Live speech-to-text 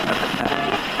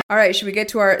All right, should we get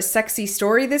to our sexy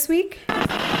story this week?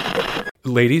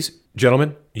 Ladies,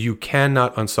 gentlemen, you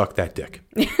cannot unsuck that dick.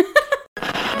 It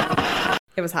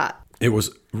was hot. It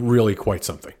was really quite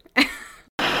something.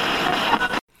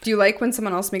 Do you like when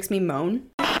someone else makes me moan?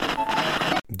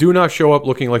 Do not show up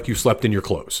looking like you slept in your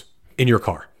clothes, in your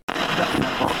car.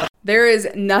 There is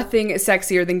nothing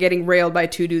sexier than getting railed by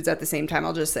two dudes at the same time.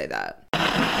 I'll just say that.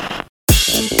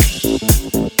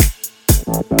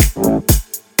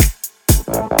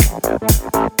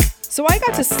 So I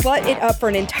got to slut it up for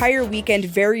an entire weekend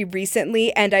very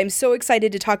recently, and I'm so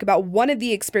excited to talk about one of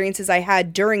the experiences I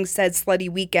had during said slutty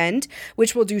weekend,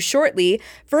 which we'll do shortly.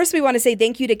 First, we want to say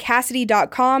thank you to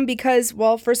Cassidy.com because,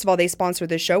 well, first of all, they sponsor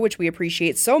the show, which we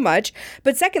appreciate so much.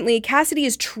 But secondly, Cassidy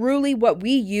is truly what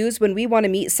we use when we want to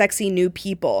meet sexy new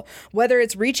people. Whether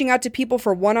it's reaching out to people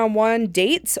for one-on-one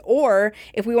dates, or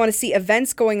if we want to see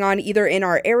events going on either in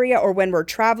our area or when we're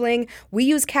traveling, we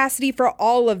use Cassidy for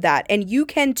all of that, and you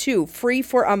can too. Free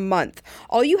for a month.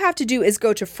 All you have to do is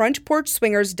go to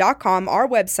frontporchswingers.com, our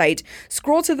website,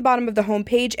 scroll to the bottom of the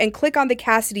homepage, and click on the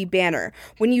Cassidy banner.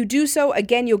 When you do so,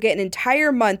 again, you'll get an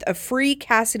entire month of free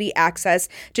Cassidy access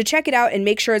to check it out and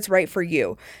make sure it's right for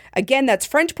you. Again, that's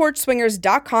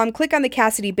frontporchswingers.com. Click on the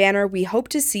Cassidy banner. We hope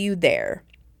to see you there.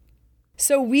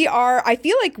 So I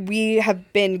feel like we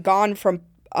have been gone from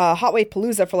Hotwife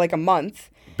Palooza for like a month.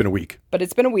 Been a week. But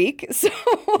it's been a week, so...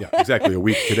 Yeah, exactly. A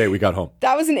week today we got home.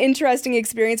 That was an interesting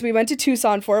experience. We went to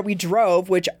Tucson for it. We drove,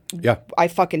 which I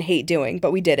fucking hate doing,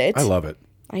 but we did it. I love it.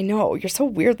 I know. You're so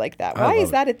weird like that. Why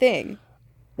is that a thing?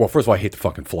 Well, first of all, I hate to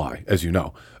fucking fly, as you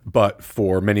know. But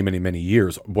for many, many, many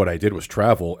years, what I did was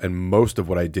travel, and most of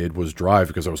what I did was drive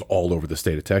because I was all over the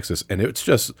state of Texas, and it's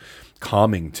just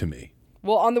calming to me.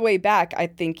 Well, on the way back, I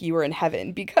think you were in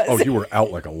heaven because... Oh, you were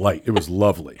out like a light. It was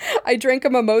lovely. I drank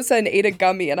a mimosa and ate a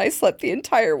gummy, and I slept the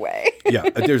entire way. Yeah,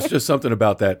 there's just something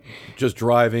about that. Just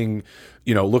driving,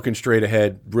 looking straight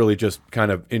ahead, really just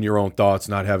kind of in your own thoughts,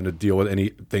 not having to deal with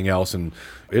anything else. And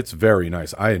it's very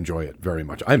nice. I enjoy it very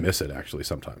much. I miss it, actually,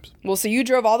 sometimes. Well, so you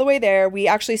drove all the way there. We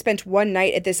actually spent one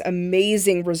night at this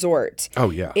amazing resort. Oh,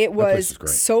 yeah. It was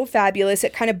so fabulous.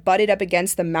 It kind of butted up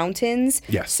against the mountains.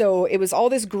 Yes. So it was all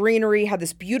this greenery, had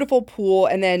this beautiful pool,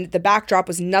 and then the backdrop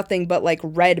was nothing but like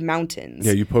red mountains.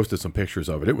 Yeah, you posted some pictures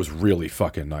of it. It was really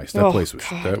fucking nice. That place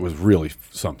was really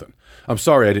something. I'm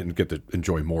sorry I didn't get to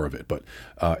enjoy more of it, but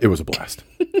it was a blast.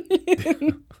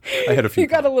 I had a few. You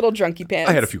got a little drunky pants.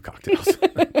 I had a few cocktails.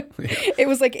 Yeah. It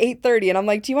was like 8:30, and I'm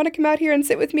like, "Do you want to come out here and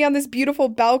sit with me on this beautiful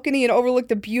balcony and overlook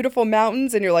the beautiful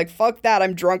mountains?" And you're like, "Fuck that!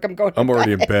 I'm drunk. I'm going. I'm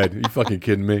already in bed. Are you fucking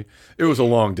kidding me? It was a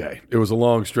long day. It was a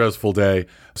long, stressful day.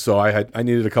 So I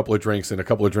needed a couple of drinks, and a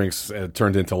couple of drinks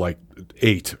turned into like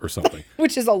 8 or something,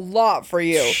 which is a lot for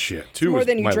you. Shit, 2 it's more was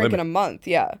than you my drink limit. in a month.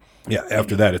 Yeah. Yeah.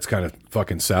 After that, it's kind of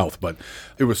fucking south, but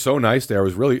it was so nice there. I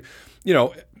was really,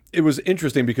 it was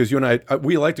interesting because you and I,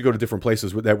 we like to go to different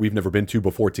places that we've never been to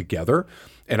before together.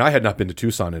 And I had not been to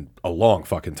Tucson in a long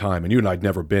fucking time. And you and I had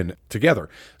never been together.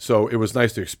 So it was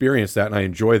nice to experience that. And I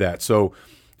enjoy that. So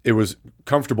it was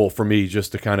comfortable for me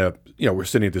just to kind of, we're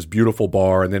sitting at this beautiful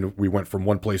bar. And then we went from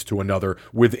one place to another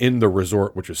within the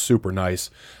resort, which is super nice.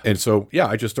 And so, yeah,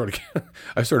 I started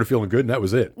feeling good. And that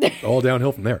was it. All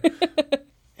downhill from there.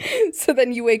 So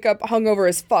then you wake up hungover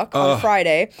as fuck on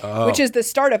Friday, which is the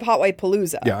start of Hotwife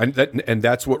Palooza. Yeah, and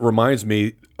that's what reminds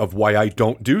me of why I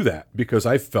don't do that, because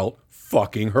I felt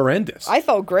fucking horrendous. I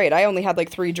felt great. I only had like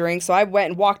 3 drinks, so I went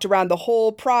and walked around the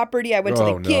whole property. I went to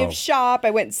the gift shop.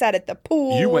 I went and sat at the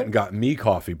pool. You went and got me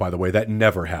coffee, by the way. That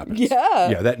never happens. Yeah.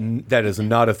 Yeah, that is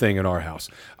not a thing in our house.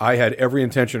 I had every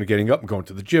intention of getting up and going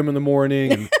to the gym in the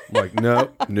morning, and like,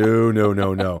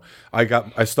 no.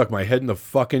 I stuck my head in the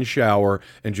fucking shower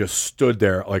and just stood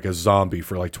there like a zombie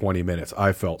for like 20 minutes.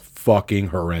 I felt fucking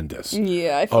horrendous.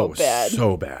 Yeah, I felt bad.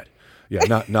 So bad.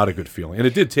 Yeah, not a good feeling. And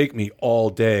it did take me all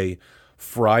day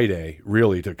Friday,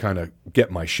 really, to kind of get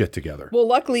my shit together. Well,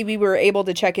 luckily, we were able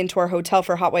to check into our hotel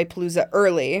for Hotwife Palooza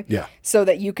early. Yeah. So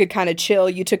that you could kind of chill.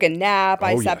 You took a nap.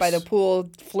 I sat by the pool,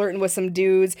 flirting with some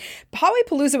dudes. Hotwife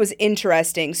Palooza was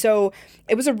interesting. So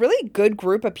it was a really good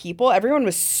group of people. Everyone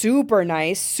was super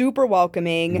nice, super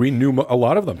welcoming. We knew a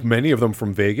lot of them, many of them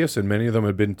from Vegas, and many of them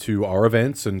had been to our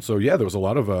events. And so, yeah, there was a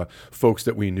lot of folks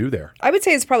that we knew there. I would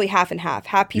say it's probably half and half.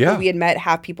 Half people we had met,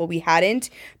 half people we hadn't.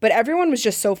 But everyone was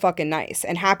just so fucking nice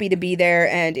and happy to be there,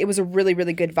 and it was a really,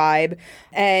 really good vibe.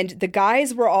 And the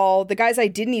guys I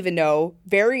didn't even know,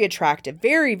 very attractive,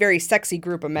 very, very sexy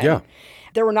group of men. Yeah.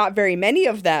 There were not very many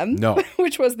of them, No.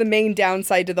 which was the main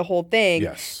downside to the whole thing.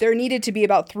 Yes. There needed to be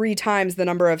about 3 times the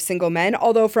number of single men,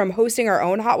 although from hosting our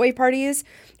own Hotwife parties,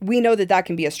 we know that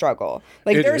can be a struggle.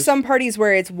 Like, there are some parties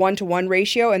where it's 1-to-1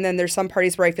 ratio, and then there's some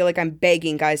parties where I feel like I'm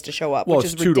begging guys to show up, which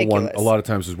is ridiculous. 2-to-1 a lot of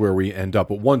times is where we end up,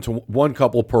 but 1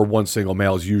 couple per 1 single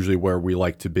male is usually where we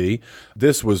like to be.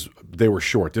 They were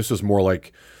short. This was more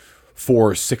like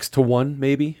 6-to-1,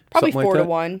 maybe. Probably something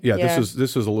 4-to-1. Yeah,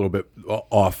 this is a little bit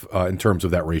off in terms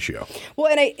of that ratio. Well,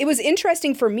 and it was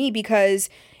interesting for me because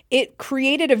it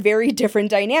created a very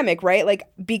different dynamic, right? Like,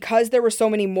 because there were so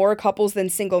many more couples than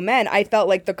single men, I felt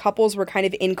like the couples were kind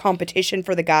of in competition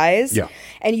for the guys. Yeah.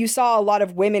 And you saw a lot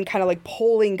of women kind of like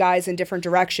pulling guys in different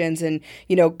directions and,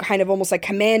 kind of almost like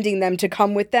commanding them to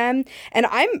come with them. And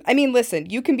listen,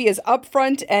 you can be as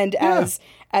upfront and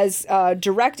as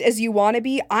direct as you want to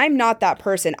be. I'm not that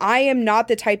person. I am not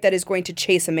the type that is going to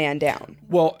chase a man down.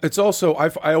 Well, it's also,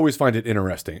 I always find it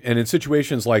interesting. And in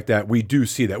situations like that, we do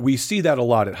see that. We see that a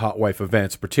lot at Hotwife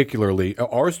events, particularly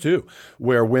ours too,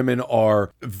 where women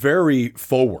are very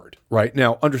forward, right?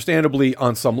 Now, understandably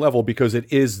on some level, because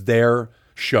it is their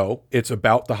show. It's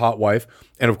about the Hotwife.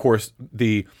 And of course,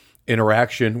 the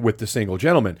interaction with the single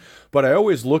gentleman. But I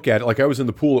always look at it, like I was in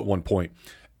the pool at one point,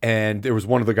 and there was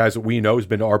one of the guys that we know who's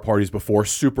been to our parties before,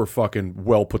 super fucking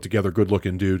well put together, good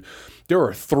looking dude. There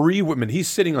are 3 women. He's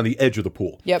sitting on the edge of the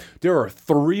pool. Yep. There are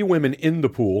 3 women in the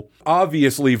pool,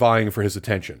 obviously vying for his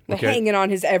attention. Okay? Hanging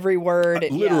on his every word.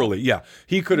 Literally, yeah.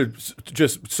 He could have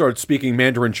just started speaking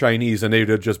Mandarin Chinese and they'd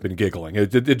have just been giggling. It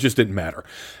just didn't matter.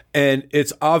 And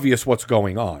it's obvious what's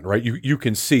going on, right? You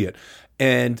can see it.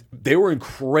 And they were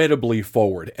incredibly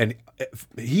forward. And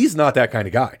he's not that kind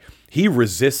of guy. He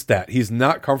resists that. He's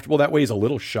not comfortable that way. He's a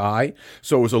little shy.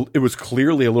 So it was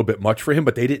clearly a little bit much for him,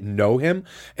 but they didn't know him.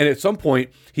 And at some point,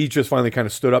 he just finally kind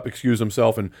of stood up, excused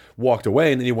himself, and walked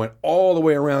away. And then he went all the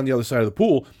way around the other side of the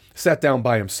pool, sat down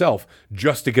by himself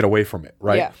just to get away from it,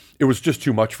 right? Yeah. It was just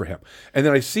too much for him. And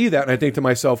then I see that and I think to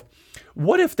myself,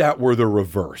 what if that were the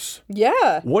reverse?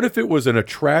 Yeah. What if it was an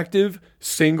attractive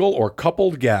single or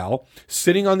coupled gal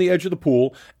sitting on the edge of the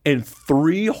pool and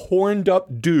 3 horned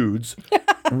up dudes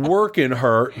working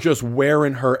her, just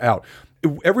wearing her out?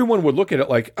 Everyone would look at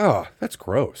it like, oh, that's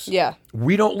gross. Yeah.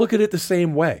 We don't look at it the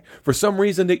same way. For some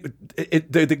reason,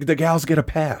 the gals get a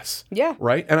pass. Yeah.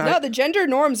 Right? And the gender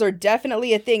norms are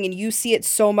definitely a thing, and you see it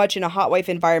so much in a Hotwife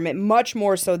environment, much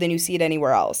more so than you see it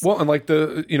anywhere else. Well, and like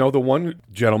the one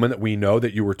gentleman that we know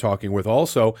that you were talking with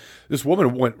also, this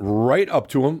woman went right up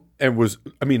to him and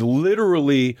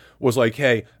literally was like,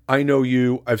 hey, I know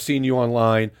you. I've seen you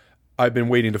online. I've been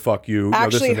waiting to fuck you.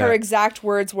 Actually, her exact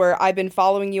words were, I've been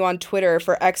following you on Twitter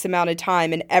for X amount of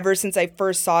time, and ever since I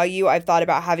first saw you, I've thought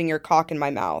about having your cock in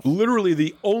my mouth. Literally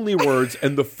the only words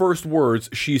and the first words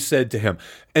she said to him.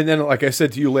 And then, like I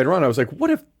said to you later on, I was like, what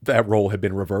if that role had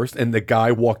been reversed? And the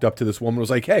guy walked up to this woman and was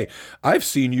like, hey, I've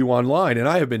seen you online, and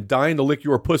I have been dying to lick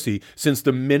your pussy since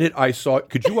the minute I saw it.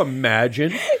 Could you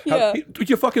imagine? Yeah.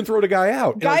 You fucking throw the guy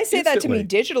out. Guys say that to me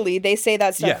digitally. They say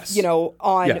that stuff, yes. In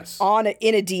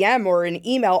a DM or an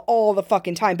email all the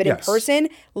fucking time. But in person,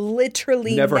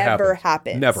 literally never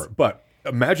happens. Never. But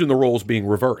imagine the roles being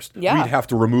reversed. Yeah. We'd have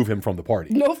to remove him from the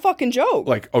party. No fucking joke.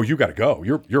 Like, oh, you got to go.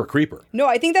 You're a creeper. No,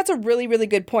 I think that's a really, really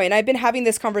good point. I've been having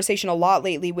this conversation a lot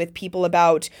lately with people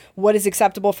about what is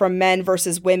acceptable from men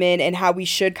versus women and how we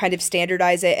should kind of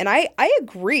standardize it. And I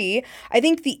agree. I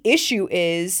think the issue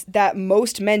is that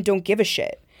most men don't give a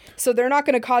shit. So they're not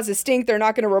going to cause a stink. They're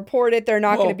not going to report it. They're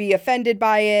not going to be offended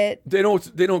by it. They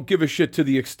don't give a shit to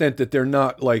the extent that they're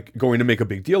not like going to make a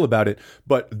big deal about it.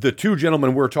 But the 2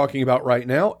 gentlemen we're talking about right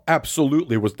now,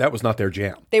 absolutely that was not their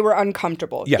jam. They were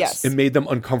uncomfortable. Yes. It made them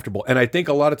uncomfortable. And I think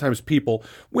a lot of times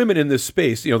women in this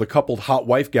space, the coupled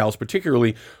Hotwife gals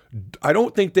particularly, I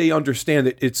don't think they understand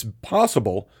that it's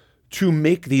possible to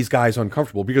make these guys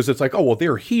uncomfortable because it's like, oh, well,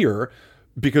 they're here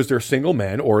because they're single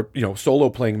men or, solo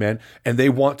playing men, and they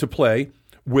want to play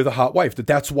with a Hotwife.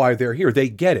 That's why they're here. They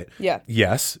get it. Yeah.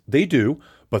 Yes, they do,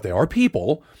 but they are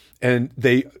people, and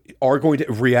they are going to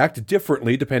react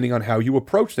differently depending on how you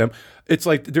approach them. It's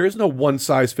like there is no one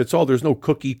size fits all. There's no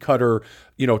cookie cutter,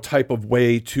 type of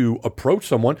way to approach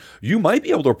someone. You might be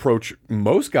able to approach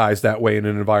most guys that way in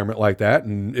an environment like that,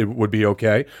 and it would be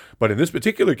okay. But in this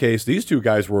particular case, these 2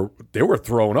 guys were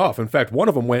thrown off. In fact, one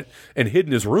of them went and hid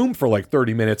in his room for like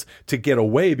 30 minutes to get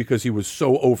away because he was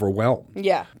so overwhelmed.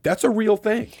 Yeah. That's a real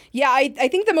thing. Yeah, I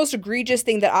think the most egregious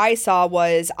thing that I saw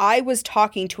was I was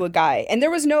talking to a guy, and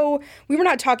we were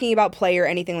not talking about play or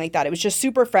anything like that. It was just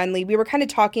super friendly. We were kind of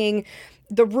talking.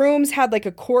 The rooms had like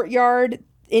a courtyard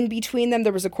in between them,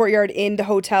 there was a courtyard in the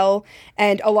hotel,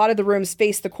 and a lot of the rooms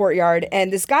faced the courtyard.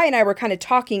 And this guy and I were kind of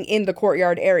talking in the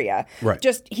courtyard area. Right.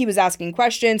 Just, he was asking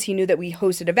questions. He knew that we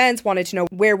hosted events, wanted to know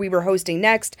where we were hosting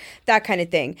next, that kind of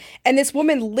thing. And this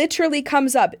woman literally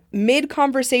comes up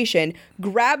mid-conversation,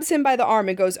 grabs him by the arm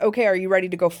and goes, okay, are you ready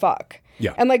to go fuck?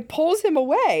 Yeah. And like pulls him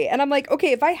away. And I'm like,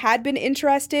 okay, if I had been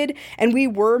interested and we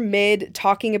were mid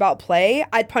talking about play,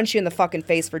 I'd punch you in the fucking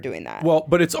face for doing that. Well,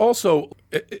 but it's also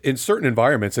in certain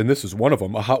environments, and this is one of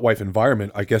them, a hot wife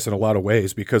environment, I guess, in a lot of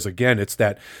ways, because again, it's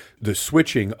that the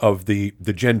switching of the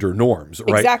gender norms,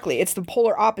 right? Exactly. It's the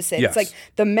polar opposite. Yes. It's like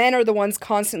the men are the ones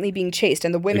constantly being chased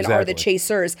and the women are the Exactly.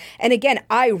 chasers. And again,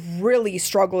 I really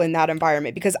struggle in that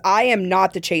environment because I am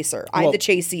not the chaser. I'm Well, the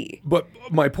chasee. But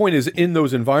my point is, in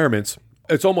those environments,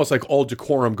 it's almost like all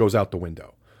decorum goes out the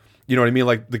window. You know what I mean?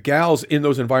 Like the gals in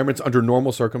those environments under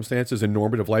normal circumstances in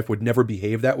normative life would never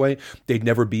behave that way. They'd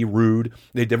never be rude.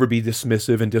 They'd never be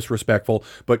dismissive and disrespectful.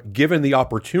 But given the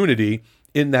opportunity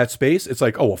in that space, it's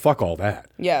like, oh, well, fuck all that.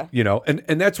 Yeah. You know,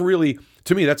 and that's really,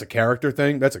 to me, that's a character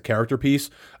thing. That's a character piece.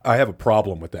 I have a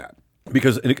problem with that.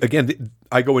 Because, again,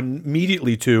 I go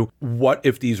immediately to what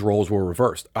if these roles were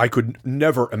reversed? I could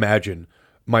never imagine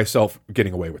myself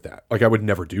getting away with that. Like, I would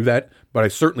never do that, but I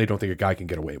certainly don't think a guy can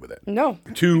get away with it. No.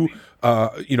 Two,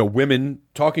 women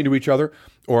talking to each other,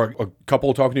 or a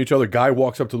couple talking to each other, guy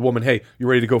walks up to the woman, hey, you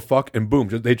ready to go fuck? And boom,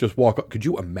 they just walk up. Could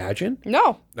you imagine?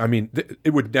 No. I mean, it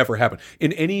would never happen.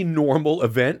 In any normal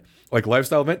event, like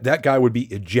lifestyle event, that guy would be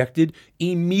ejected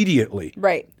immediately.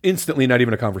 Right. Instantly, not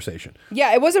even a conversation.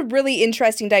 Yeah, it was a really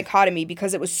interesting dichotomy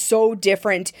because it was so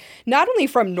different, not only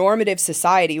from normative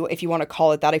society, if you want to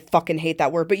call it that. I fucking hate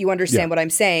that word, but you understand what I'm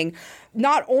saying.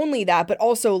 Not only that, but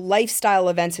also lifestyle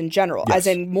events in general, Yes. as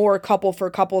in more couple for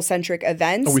couple centric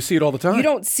events. Oh, we see it all the time. You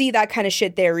don't see that kind of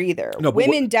shit there either. No, but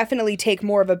women definitely take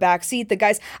more of a back seat. The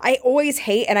guys, I always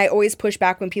hate and I always push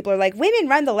back when people are like, women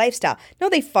run the lifestyle. No,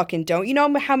 they fucking don't. You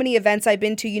know how many events I've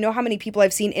been to? You know how many people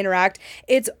I've seen interact?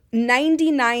 It's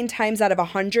 99 times out of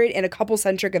 100 in a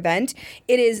couple-centric event,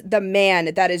 it is the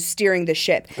man that is steering the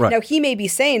ship. Right. Now, he may be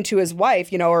saying to his wife,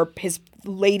 or his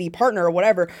lady partner or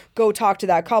whatever, go talk to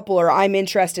that couple, or I'm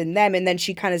interested in them, and then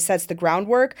she kind of sets the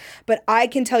groundwork. But I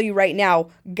can tell you right now,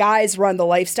 guys run the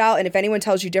lifestyle, and if anyone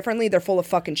tells you differently, they're full of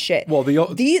fucking shit. Well,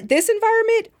 this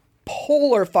environment,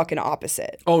 polar fucking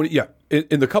opposite. Oh, yeah.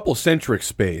 In the couple-centric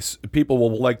space, people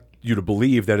will like you to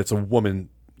believe that it's women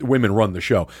run the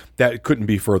show. That couldn't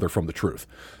be further from the truth.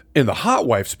 In the hot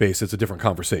wife space, it's a different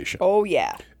conversation. Oh,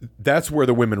 yeah. That's where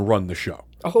the women run the show.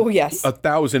 Oh, yes.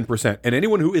 1,000%. And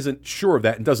anyone who isn't sure of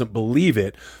that and doesn't believe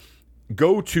it,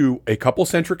 go to a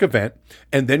couple-centric event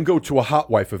and then go to a hot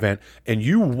wife event, and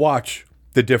you watch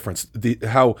the difference,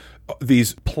 how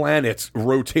these planets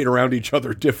rotate around each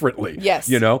other differently. Yes.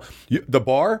 The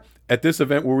bar at this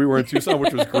event where we were in Tucson,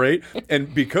 which was great,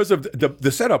 and because of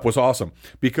the setup was awesome,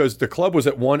 because the club was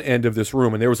at one end of this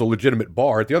room and there was a legitimate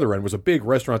bar at the other end, was a big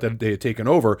restaurant that they had taken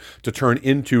over to turn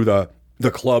into the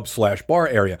club/bar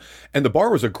area. And the bar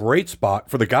was a great spot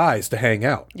for the guys to hang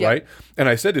out, right? And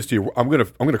I said this to you, I'm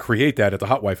gonna create that at the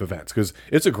hot wife events, because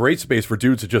it's a great space for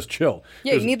dudes to just chill.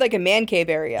 Yeah, you need like a man cave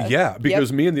area. Yeah,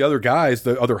 because me and the other guys,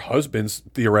 the other husbands,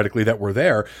 theoretically, that were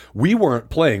there, we weren't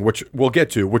playing, which we'll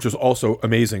get to, which was also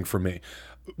amazing for me.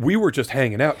 We were just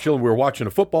hanging out, chilling. We were watching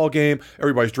a football game.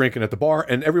 Everybody's drinking at the bar.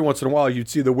 And every once in a while, you'd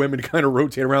see the women kind of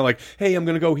rotate around like, hey, I'm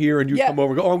going to go here. And you come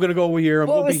over and go, oh, I'm going to go over here. I'm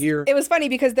going to be here. It was funny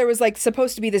because there was like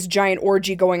supposed to be this giant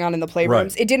orgy going on in the playrooms.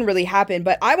 Right. It didn't really happen,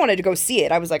 but I wanted to go see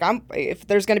it. I was like, if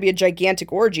there's going to be a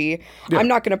gigantic orgy, I'm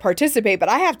not going to participate, but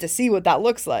I have to see what that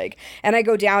looks like. And I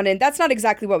go down, and that's not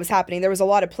exactly what was happening. There was a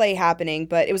lot of play happening,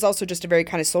 but it was also just a very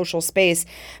kind of social space.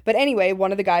 But anyway,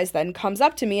 one of the guys then comes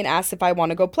up to me and asks if I want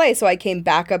to go play. So I came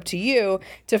back up to you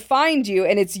to find you,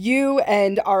 and it's you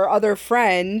and our other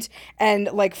friend and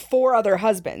like 4 other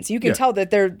husbands. You can tell that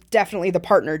they're definitely the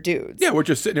partner dudes. Yeah, we're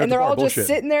just sitting there and they're all just bullshit.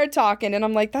 sitting there talking, and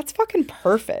I'm like, that's fucking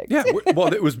perfect. Yeah,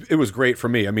 well, it was great for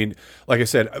me. I mean, like I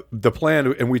said, the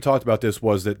plan, and we talked about this,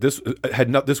 was that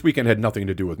this weekend had nothing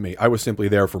to do with me. I was simply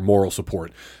there for moral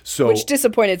support. So, which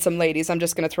disappointed some ladies. I'm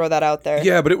just going to throw that out there.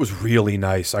 Yeah, but it was really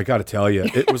nice. I got to tell you,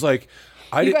 it was like.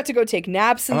 You got to go take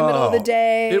naps in the middle of the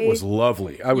day. It was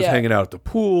lovely. I was hanging out at the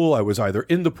pool. I was either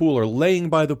in the pool or laying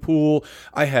by the pool.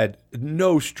 I had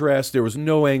no stress. There was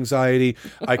no anxiety.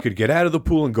 I could get out of the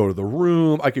pool and go to the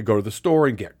room. I could go to the store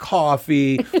and get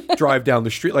coffee, drive down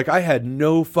the street. Like, I had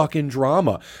no fucking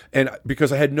drama. And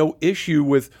because I had no issue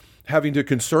with having to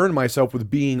concern myself with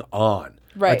being on.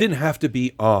 Right. I didn't have to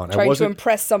be on. Trying to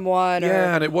impress someone.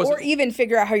 And it wasn't. Or even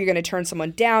figure out how you're going to turn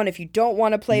someone down if you don't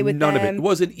want to play with them. None of it. It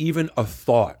wasn't even a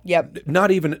thought. Yep.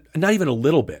 Not even a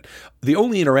little bit. The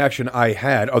only interaction I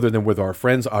had, other than with our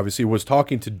friends, obviously, was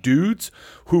talking to dudes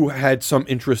who had some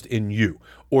interest in you,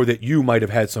 or that you might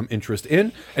have had some interest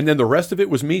in. And then the rest of it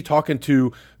was me talking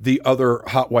to the other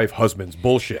hot wife husbands.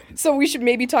 Bullshit. So we should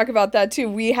maybe talk about that too.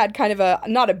 We had kind of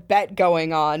not a bet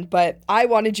going on, but I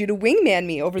wanted you to wingman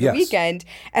me over the weekend.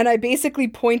 And I basically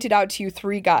pointed out to you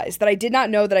 3 guys that I did not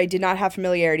know, that I did not have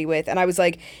familiarity with. And I was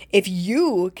like, if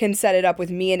you can set it up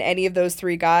with me and any of those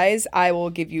 3 guys, I will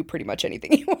give you pretty much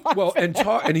anything you want. Well, and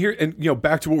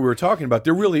back to what we were talking about,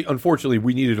 there really, unfortunately,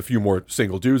 we needed a few more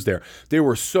single dudes there. They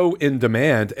were so in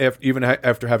demand. Even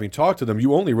after having talked to them,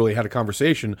 you only really had a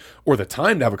conversation, or the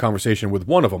time to have a conversation, with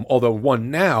one of them, although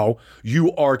one now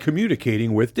you are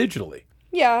communicating with digitally.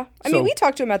 Yeah. I mean, we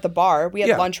talked to him at the bar. We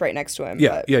had lunch right next to him.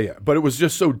 Yeah. But it was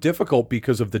just so difficult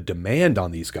because of the demand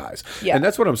on these guys. Yeah. And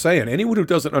that's what I'm saying. Anyone who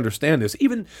doesn't understand this,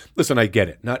 listen, I get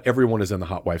it. Not everyone is in the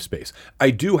hot wife space. I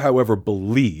do, however,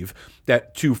 believe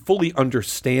that to fully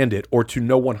understand it, or to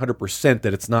know 100%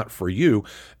 that it's not for you,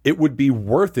 it would be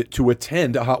worth it to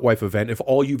attend a hot wife event if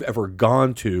all you've ever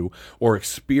gone to or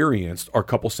experienced are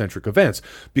couple-centric events,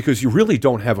 because you really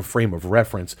don't have a frame of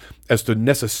reference as to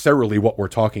necessarily what we're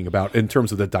talking about in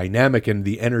terms of the dynamic and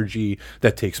the energy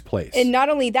that takes place. And not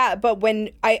only that, but when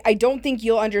I don't think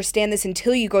you'll understand this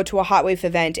until you go to a hot wife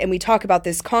event, and we talk about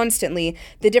this constantly,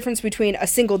 the difference between a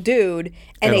single dude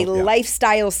and a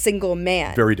lifestyle single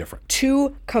man. Very different.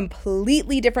 2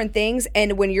 completely different things,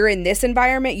 and when you're in this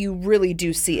environment, you really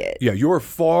do see it. Yeah, you're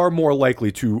far more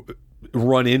likely to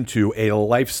run into a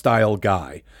lifestyle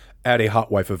guy at a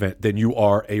hot wife event than you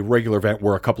are a regular event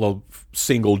where a couple of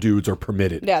single dudes are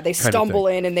permitted. Yeah, they stumble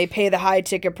in and they pay the high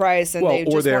ticket price, and they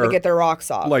just want to get their rocks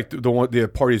off. Like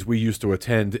the parties we used to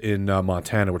attend in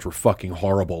Montana, which were fucking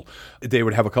horrible. They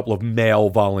would have a couple of male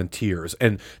volunteers,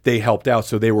 and they helped out,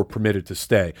 so they were permitted to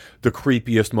stay. The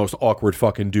creepiest, most awkward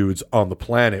fucking dudes on the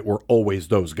planet were always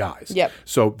those guys. Yep.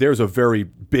 So there's a very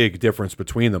big difference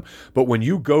between them. But when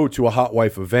you go to a hot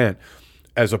wife event,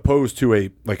 as opposed to a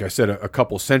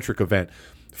couple-centric event,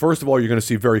 first of all, you're going to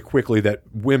see very quickly that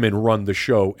women run the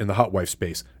show in the hot wife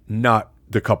space, not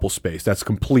the couple space. That's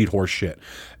complete horse shit.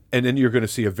 And then you're going to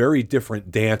see a very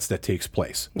different dance that takes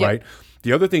place, right?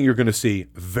 The other thing you're going to see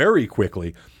very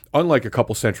quickly, unlike a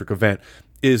couple-centric event,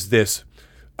 is this,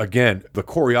 again, the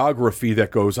choreography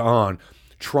that goes on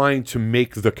trying to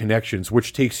make the connections,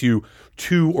 which takes you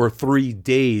 2 or 3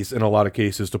 days in a lot of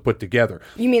cases to put together.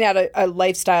 You mean at a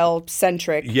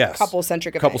lifestyle-centric,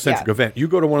 couple-centric event? Couple-centric event. You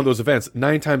go to one of those events,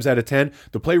 9 times out of 10,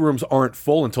 the playrooms aren't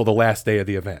full until the last day of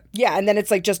the event. Yeah, and then it's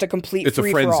like just a complete it's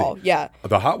free-for-all. It's a frenzy. Yeah.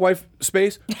 The hot wife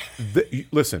space,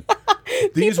 listen,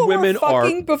 these People women were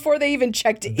fucking before they even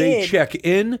checked in. They check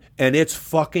in, and it's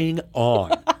fucking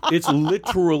on. It's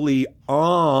literally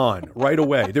on right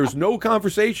away. There's no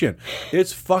conversation.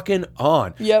 It's fucking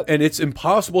on. Yep. And it's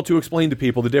impossible to explain to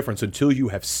people the difference until you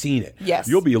have seen it. Yes.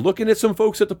 You'll be looking at some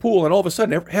folks at the pool, and all of a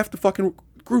sudden, half the fucking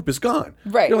group is gone.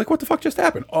 Right. You're like, what the fuck just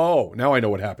happened? Oh, now I know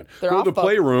what happened. Go to the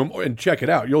playroom and check it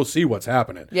out. You'll see what's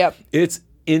happening. Yep. It's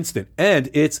instant, and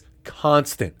it's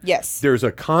constant. Yes. There's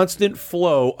a constant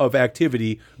flow of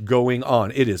activity going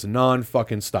on. It is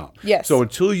non-fucking stop. Yes. So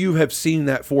until you have seen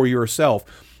that for yourself,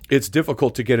 it's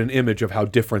difficult to get an image of how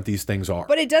different these things are.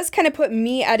 But it does kind of put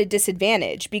me at a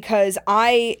disadvantage because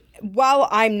while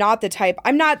I'm not the type,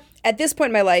 I'm not at this point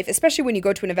in my life, especially when you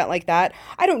go to an event like that,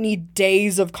 I don't need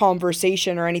days of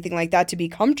conversation or anything like that to be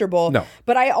comfortable. No.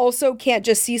 But I also can't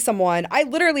just see someone. I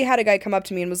literally had a guy come up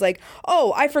to me and was like,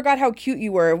 "Oh, I forgot how cute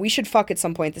you were. We should fuck at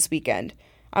some point this weekend."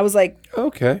 I was like,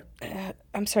 "Okay.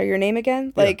 I'm sorry, your name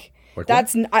again?" Yeah. Like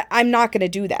I'm not going to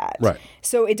do that. Right.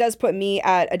 So it does put me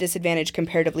at a disadvantage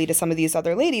comparatively to some of these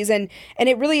other ladies. And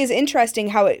it really is interesting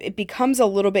how it becomes a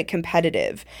little bit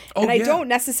competitive. And I don't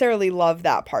necessarily love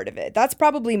that part of it. That's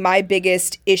probably my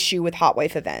biggest issue with hot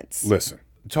wife events. Listen,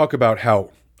 talk about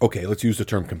how, okay, let's use the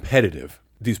term competitive,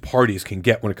 these parties can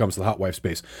get when it comes to the hot wife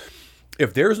space.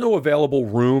 If there's no available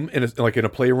room in a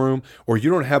playroom, or you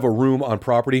don't have a room on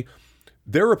property,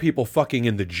 there are people fucking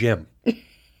in the gym.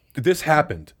 This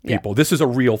happened, people. Yeah. This is a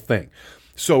real thing.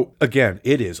 So, again,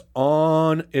 it is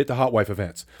on at the hot wife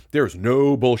events. There's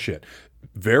no bullshit.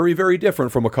 Very, very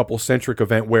different from a couple-centric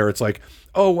event where it's like,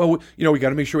 oh, well, we got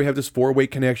to make sure we have this four-way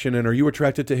connection, and are you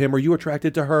attracted to him? Are you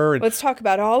attracted to her? And let's talk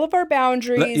about all of our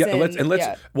boundaries.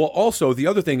 Well, also, the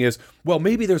other thing is, well,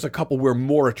 maybe there's a couple we're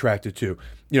more attracted to.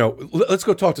 Let's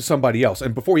go talk to somebody else.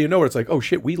 And before you know it, it's like, oh,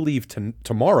 shit, we leave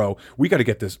tomorrow. We got to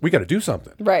get this. We got to do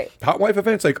something. Right. Hotwife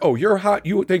events, like, oh, you're hot.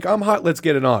 You think I'm hot? Let's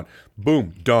get it on.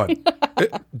 Boom. Done.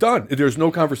 Done. There's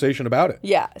no conversation about it.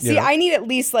 Yeah. See, I need at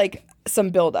least like some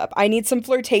buildup. I need some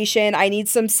flirtation. I need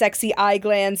some sexy eye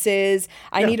glances.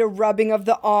 I need a rubbing of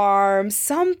the arm,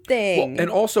 something. Well, and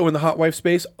also in the hotwife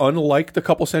space, unlike the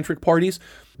couple-centric parties,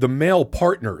 the male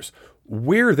partners,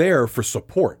 we're there for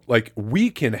support. Like, we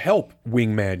can help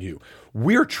wingman you.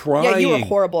 We're trying. Yeah, you were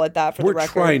horrible at that, for the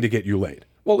record. We're trying to get you laid.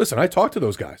 Well, listen, I talked to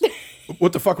those guys.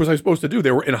 What the fuck was I supposed to do?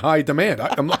 They were in high demand.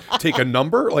 I'm not take a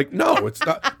number? Like, no, it's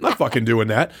not. I'm not fucking doing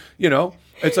that.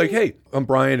 It's like, hey, I'm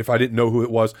Brian. If I didn't know who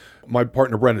it was, my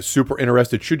partner Brent is super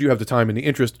interested. Should you have the time and the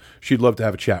interest, she'd love to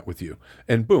have a chat with you.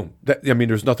 And boom.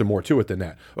 There's nothing more to it than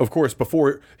that. Of course,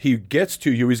 before he gets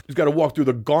to you, he's got to walk through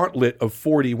the gauntlet of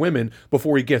 40 women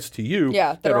before he gets to you.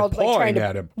 Yeah, they're all like trying to,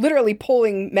 at him. Literally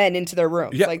pulling men into their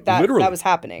rooms. Yeah, like that. Literally. That was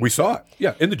happening. We saw it.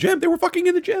 Yeah, in the gym. They were fucking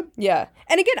in the gym. Yeah.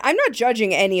 And again, I'm not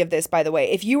judging any of this, by the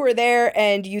way. If you were there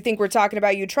and you think we're talking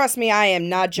about you, trust me, I am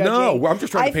not judging. No, I'm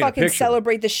just trying to paint a picture. I fucking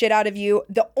celebrate the shit out of you.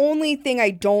 The only thing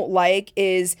I don't like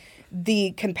is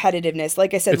the competitiveness.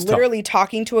 Like I said, It's literally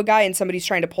talking to a guy and somebody's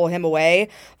trying to pull him away.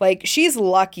 Like, she's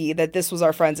lucky that this was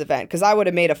our friend's event, because I would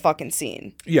have made a fucking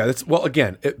scene. Yeah,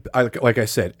 again, like I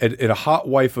said, at a hot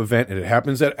wife event, and it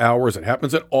happens at ours, it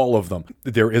happens at all of them,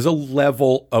 there is a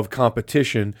level of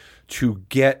competition to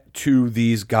get to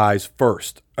these guys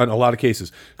first in a lot of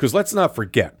cases. Because let's not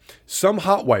forget, some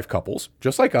hot wife couples,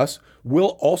 just like us,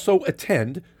 will also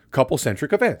attend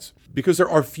couple-centric events, because there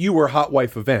are fewer hot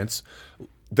wife events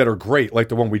that are great, like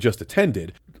the one we just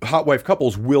attended. Hot wife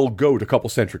couples will go to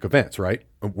couple-centric events, right?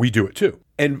 We do it too.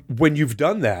 And when you've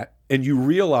done that, and you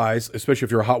realize, especially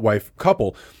if you're a hot wife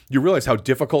couple, you realize how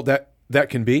difficult that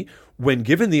can be. When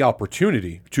given the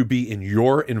opportunity to be in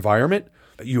your environment,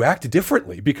 you act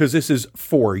differently, because this is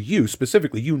for you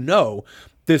specifically.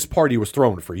 This party was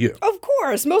thrown for you. Of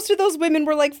course. Most of those women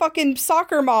were like fucking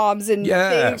soccer moms, and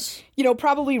yes. they,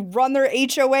 probably run their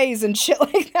HOAs and shit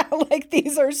like that. Like,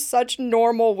 these are such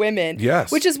normal women.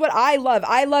 Yes. Which is what I love.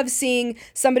 I love seeing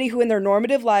somebody who in their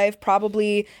normative life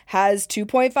probably has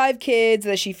 2.5 kids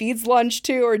that she feeds lunch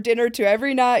to or dinner to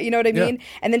every night. You know what I mean? Yeah.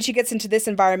 And then she gets into this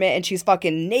environment and she's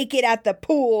fucking naked at the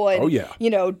pool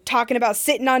and, talking about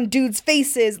sitting on dudes'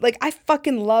 faces. Like, I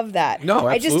fucking love that. No,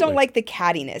 absolutely. I just don't like the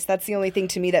cattiness. That's the only thing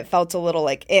to me that felt a little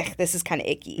like, this is kind of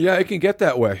icky. Yeah, it can get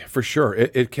that way, for sure.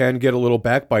 It can get a little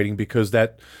backbiting, because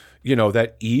that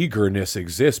eagerness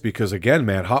exists, because again,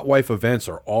 man, hot wife events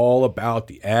are all about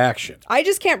the action. I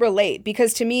just can't relate,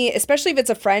 because to me, especially if it's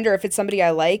a friend or if it's somebody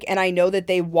I like and I know that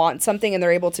they want something and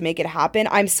they're able to make it happen,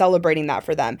 I'm celebrating that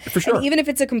for them. For sure. And even if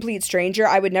it's a complete stranger,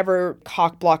 I would never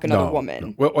cock block another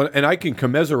woman. No. Well, and I can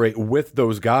commiserate with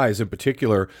those guys in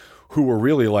particular who were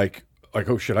really like,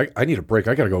 oh shit, I need a break.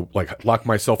 I got to go lock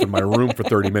myself in my room for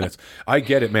 30 minutes. I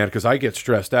get it, man, because I get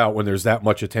stressed out when there's that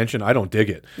much attention. I don't dig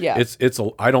it. Yeah.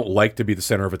 I don't like to be the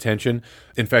center of attention.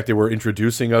 In fact, they were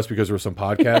introducing us because there were some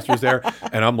podcasters there,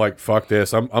 and I'm like, fuck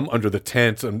this. I'm under the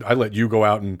tent, and I let you go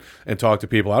out and talk to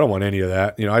people. I don't want any of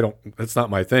that. That's not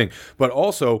my thing. But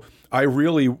also, I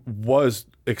really was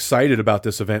excited about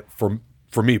this event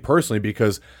for me personally,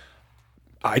 because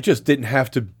I just didn't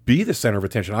have to be the center of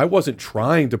attention. I wasn't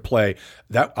trying to play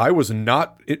that. I was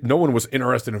not. No one was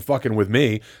interested in fucking with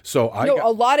me. So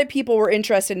a lot of people were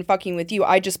interested in fucking with you.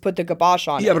 I just put the kibosh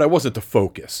on it. Yeah, but I wasn't the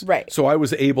focus. Right. So I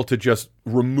was able to just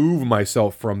remove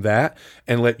myself from that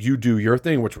and let you do your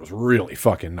thing, which was really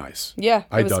fucking nice. Yeah,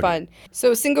 it was fun.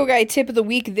 So single guy tip of the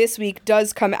week this week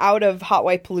does come out of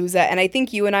Hotwife Palooza, and I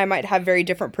think you and I might have very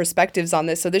different perspectives on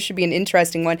this, so this should be an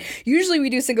interesting one. Usually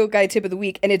we do single guy tip of the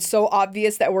week, and it's so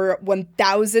obvious that we're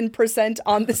 1,000%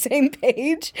 on the same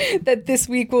page that this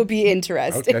week will be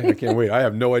interesting. Okay, I can't wait. I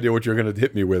have no idea what you're going to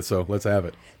hit me with, so let's have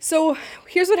it. So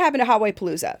here's what happened to Hotwife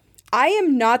Palooza. I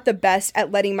am not the best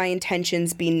at letting my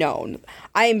intentions be known.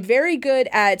 I am very good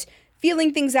at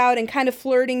feeling things out and kind of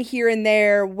flirting here and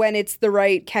there when it's the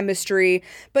right chemistry.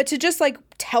 But to just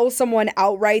tell someone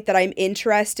outright that I'm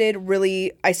interested,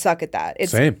 really, I suck at that.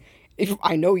 Same.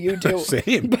 I know you do.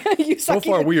 Same. You So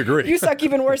far, we agree. You suck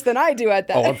even worse than I do at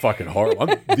that. Oh, I'm fucking horrible.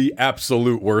 I'm the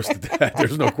absolute worst at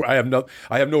that.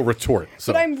 I have no retort.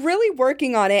 So. But I'm really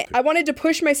working on it. I wanted to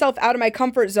push myself out of my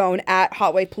comfort zone at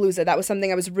Hotwife Palooza. That was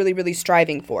something I was really, really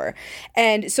striving for.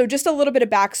 And so just a little bit of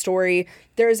backstory.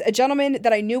 There's a gentleman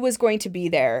that I knew was going to be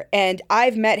there, and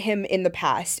I've met him in the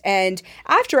past. And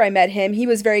after I met him, he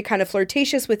was very kind of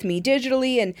flirtatious with me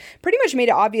digitally and pretty much made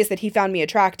it obvious that he found me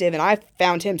attractive, and I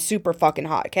found him super fucking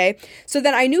hot, okay? So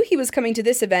then I knew he was coming to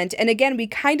this event, and again, we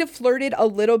kind of flirted a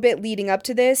little bit leading up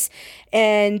to this.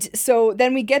 And so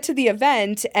then we get to the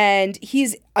event, and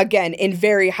he's again in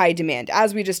very high demand,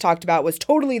 as we just talked about, was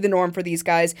totally the norm for these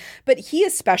guys, but he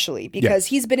especially, because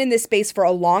he's been in this space for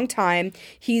a long time.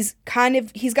 He's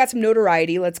got some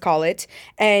notoriety, let's call it,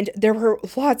 and there were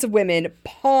lots of women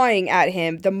pawing at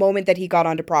him the moment that he got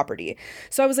onto property.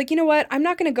 So I was like, you know what, I'm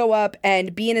not gonna go up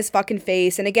and be in his fucking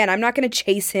face, and again, I'm not gonna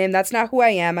chase him. That's not who I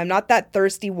am. I'm not that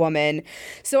thirsty woman.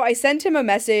 So I sent him a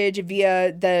message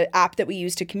via the app that we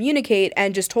use to communicate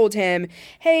and just told him,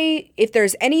 hey, if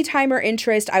there's any time or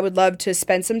interest, I would love to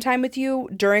spend some time with you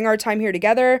during our time here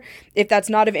together. If that's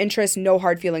not of interest, no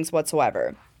hard feelings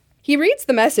whatsoever. He reads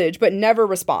the message, but never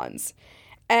responds.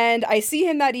 And I see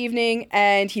him that evening,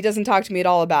 and he doesn't talk to me at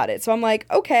all about it. So I'm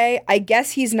like, okay, I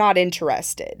guess he's not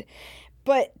interested.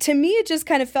 But to me, it just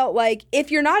kind of felt like,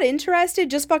 if you're not interested,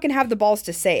 just fucking have the balls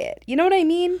to say it. You know what I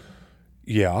mean?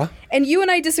 Yeah. And you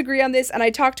and I disagree on this, and I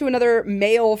talked to another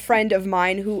male friend of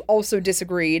mine who also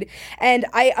disagreed. And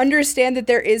I understand that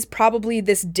there is probably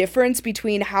this difference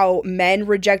between how men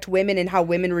reject women and how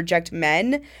women reject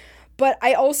men. But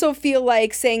I also feel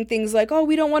like saying things like, oh,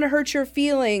 we don't want to hurt your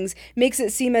feelings, makes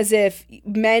it seem as if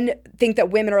men think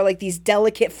that women are like these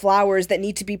delicate flowers that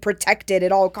need to be protected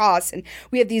at all costs. And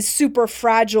we have these super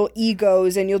fragile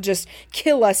egos, and you'll just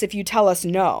kill us if you tell us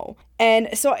no.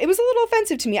 And so it was a little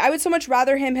offensive to me. I would so much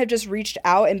rather him have just reached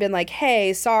out and been like,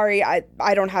 hey, sorry, I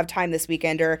don't have time this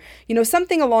weekend, or, you know,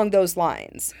 something along those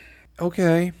lines.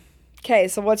 Okay. Okay,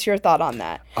 so what's your thought on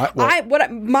that?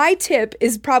 My tip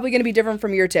is probably going to be different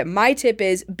from your tip. My tip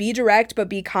is be direct, but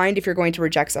be kind if you're going to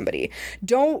reject somebody.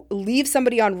 Don't leave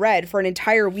somebody on red for an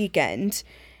entire weekend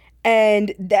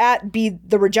and that be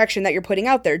the rejection that you're putting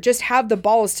out there. Just have the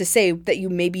balls to say that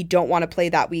you maybe don't want to play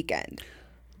that weekend.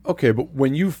 Okay, but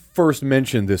when you first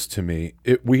mentioned this to me,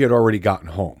 we had already gotten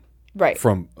home, right,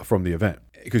 from the event,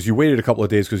 because you waited a couple of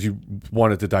days because you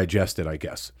wanted to digest it, I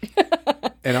guess.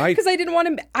 And because I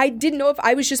didn't know if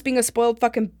I was just being a spoiled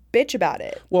fucking bitch about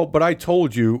it. Well, but I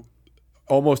told you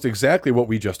almost exactly what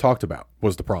we just talked about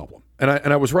was the problem, and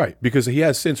I was right, because he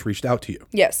has since reached out to you.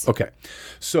 Yes. Okay,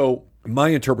 so my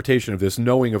interpretation of this,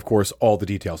 knowing of course all the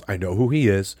details, I know who he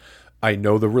is, I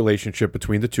know the relationship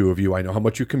between the two of you, I know how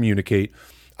much you communicate.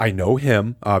 I know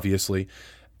him, obviously,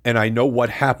 and I know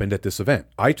what happened at this event.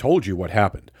 I told you what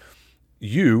happened.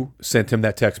 You sent him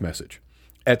that text message.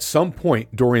 At some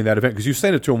point during that event, because you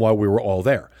sent it to him while we were all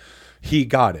there, he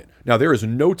got it. Now, there is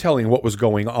no telling what was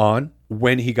going on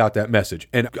when he got that message,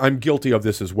 and I'm guilty of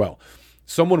this as well.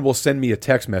 Someone will send me a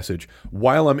text message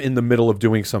while I'm in the middle of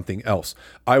doing something else.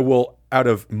 I will, out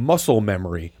of muscle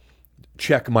memory,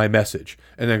 check my message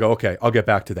and then go, okay, I'll get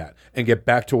back to that and get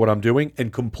back to what I'm doing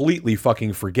and completely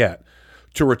fucking forget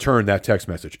to return that text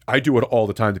message. I do it all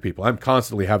the time to people. I'm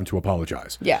constantly having to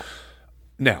apologize. Yeah.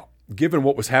 Now, given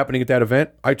what was happening at that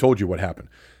event, I told you what happened.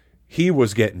 He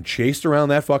was getting chased around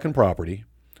that fucking property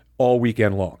all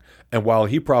weekend long. And while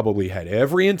he probably had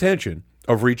every intention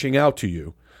of reaching out to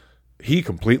you, he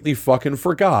completely fucking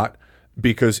forgot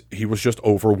because he was just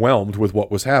overwhelmed with what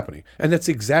was happening. And that's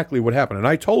exactly what happened. And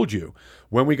I told you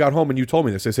when we got home and you told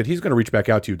me this, I said, he's going to reach back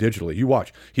out to you digitally. You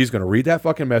watch. He's going to read that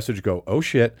fucking message, go, oh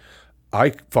shit,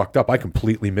 I fucked up. I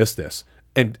completely missed this,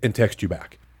 and text you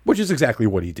back, which is exactly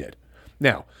what he did.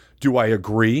 Now, do I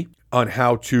agree on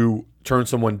how to turn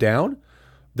someone down?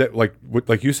 That,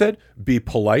 like you said, be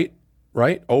polite,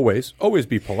 right? Always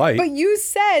be polite. But you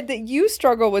said that you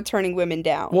struggle with turning women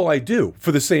down. Well, I do,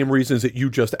 for the same reasons that you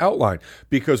just outlined.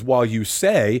 Because while you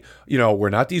say, we're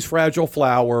not these fragile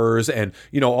flowers and,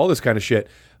 all this kind of shit.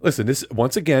 Listen, this,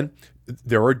 once again,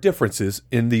 there are differences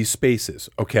in these spaces,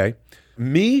 okay?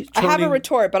 I have a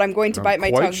retort, but I'm going to bite my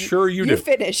tongue. Quite sure you do. You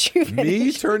finish.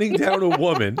 Me turning down a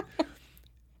woman,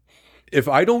 if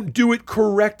I don't do it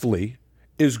correctly,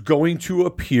 is going to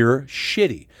appear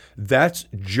shitty. That's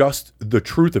just the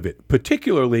truth of it,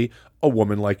 particularly a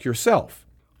woman like yourself.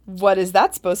 What is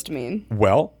that supposed to mean?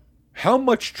 Well, how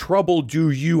much trouble do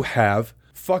you have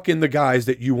fucking the guys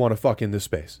that you want to fuck in this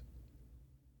space?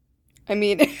 I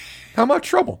mean... How much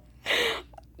trouble?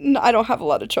 No, I don't have a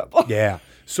lot of trouble. Yeah.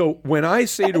 So when I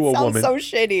say to a Sounds woman, so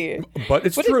shitty. but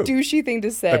it's what true. What a douchey thing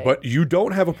to say. But you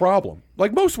don't have a problem.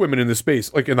 Like most women in this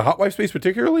space, like in the Hotwife space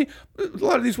particularly, a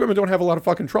lot of these women don't have a lot of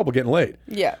fucking trouble getting laid.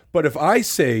 Yeah. But if I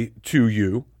say to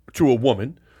you, to a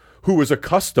woman who is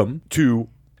accustomed to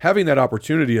having that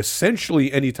opportunity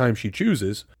essentially anytime she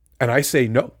chooses, and I say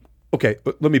no, okay,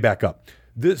 let me back up.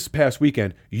 This past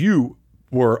weekend, you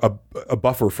were a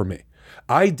buffer for me.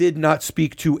 I did not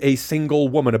speak to a single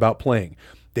woman about playing.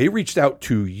 They reached out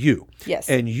to you. Yes.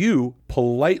 And you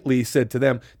politely said to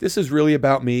them, this is really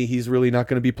about me. He's really not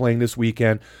going to be playing this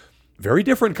weekend. Very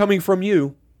different coming from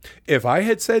you. If I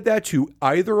had said that to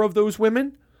either of those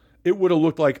women, it would have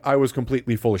looked like I was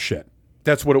completely full of shit.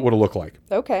 That's what it would have looked like.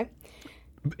 Okay.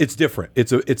 It's different.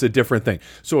 It's a different thing.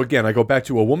 So again, I go back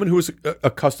to a woman who is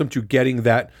accustomed to getting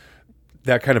that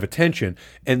kind of attention,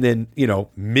 and then,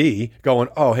 me going,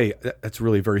 oh, hey, that's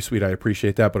really very sweet. I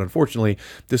appreciate that. But unfortunately,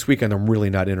 this weekend, I'm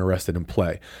really not interested in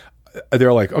play.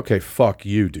 They're like, okay, fuck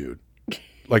you, dude.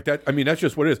 Like that. I mean, that's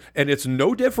just what it is. And it's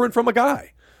no different from a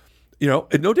guy, no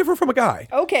different from a guy.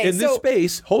 Okay. In this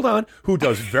space, hold on, who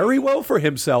does very well for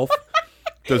himself.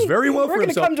 Does very well for himself.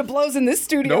 We're going to come to blows in this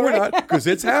studio. No, we're not, because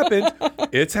it's happened.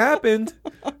 It's happened.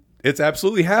 It's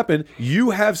absolutely happened. You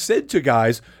have said to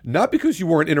guys, not because you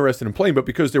weren't interested in playing, but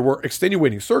because there were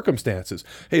extenuating circumstances.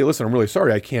 Hey, listen, I'm really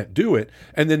sorry, I can't do it.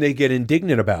 And then they get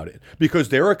indignant about it because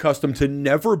they're accustomed to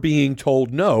never being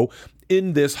told no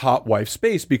in this hot wife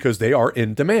space because they are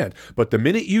in demand. But the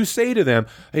minute you say to them,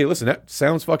 hey, listen, that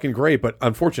sounds fucking great, but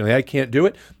unfortunately I can't do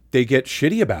it, they get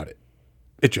shitty about it.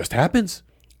 It just happens.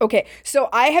 Okay, so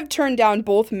I have turned down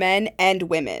both men and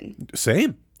women.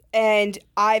 Same. And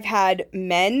I've had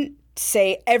men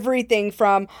say everything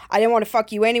from, I didn't want to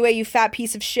fuck you anyway, you fat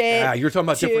piece of shit. Yeah, you're talking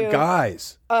about different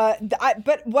guys.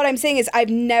 But what I'm saying is I've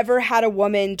never had a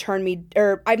woman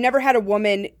I've never had a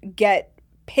woman get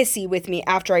pissy with me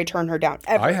after I turn her down.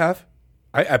 Ever. I have.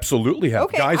 I absolutely have.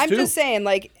 Okay, guys I'm too. just saying,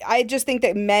 I just think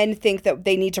that men think that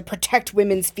they need to protect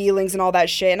women's feelings and all that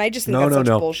shit, and I just think that's such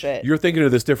bullshit. You're thinking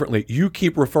of this differently. You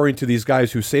keep referring to these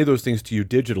guys who say those things to you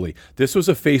digitally. This was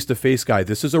a face-to-face guy.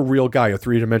 This is a real guy, a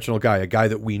three-dimensional guy, a guy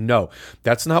that we know.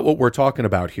 That's not what we're talking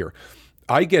about here.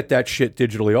 I get that shit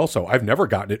digitally also. I've never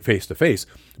gotten it face-to-face,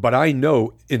 but I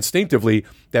know instinctively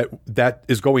that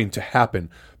is going to happen.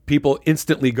 People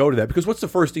instantly go to that because what's the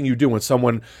first thing you do when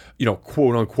someone,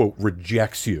 quote unquote,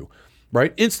 rejects you,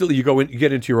 right? Instantly you go in, you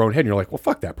get into your own head and you're like, well,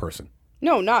 fuck that person.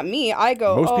 No, not me. I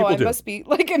go, must be,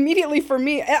 immediately for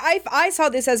me. I saw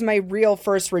this as my real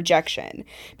first rejection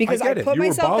because I put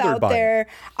myself out there.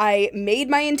 I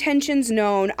made my intentions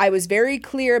known. I was very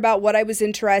clear about what I was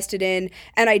interested in,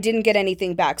 and I didn't get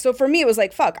anything back. So for me, it was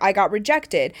like, fuck, I got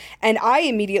rejected. And I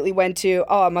immediately went to,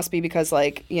 it must be because,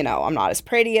 I'm not as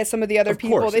pretty as some of the other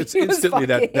people. Of course, it's instantly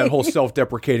that whole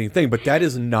self-deprecating thing, but that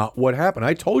is not what happened.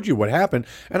 I told you what happened,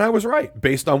 and I was right,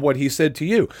 based on what he said to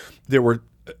you. There were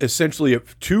essentially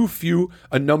too few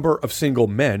a number of single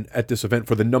men at this event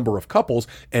for the number of couples,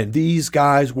 and these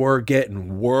guys were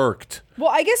getting worked.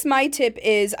 Well, I guess my tip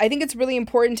is I think it's really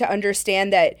important to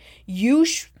understand that you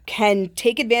can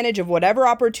take advantage of whatever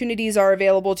opportunities are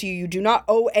available to you. You do not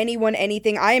owe anyone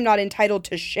anything. I am not entitled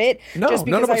to shit just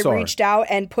because I reached out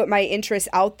and put my interests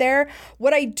out there.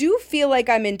 What I do feel like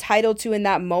I'm entitled to in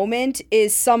that moment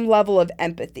is some level of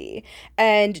empathy.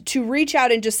 And to reach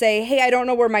out and just say, hey, I don't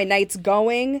know where my night's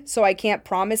going, so I can't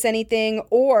promise anything,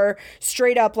 or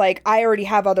straight up I already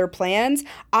have other plans,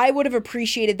 I would have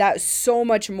appreciated that so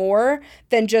much more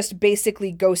than just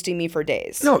basically ghosting me for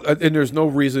days. No, and there's no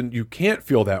reason you can't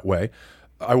feel that way.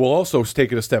 I will also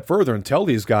take it a step further and tell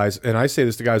these guys, and I say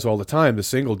this to guys all the time, the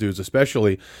single dudes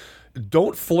especially,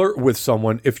 don't flirt with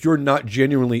someone if you're not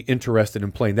genuinely interested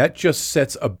in playing. That just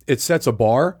sets a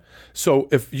bar. So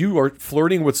if you are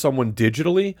flirting with someone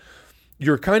digitally,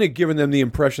 you're kind of giving them the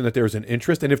impression that there's an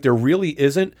interest, and if there really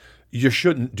isn't, you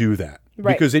shouldn't do that.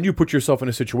 Right. Because then you put yourself in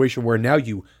a situation where now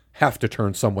you have to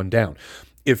turn someone down.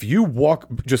 If you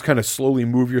just kind of slowly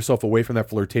move yourself away from that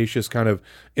flirtatious kind of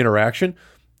interaction,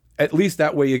 at least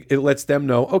that way it lets them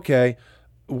know, okay,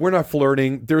 we're not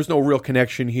flirting. There's no real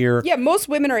connection here. Yeah, most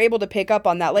women are able to pick up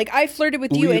on that. I flirted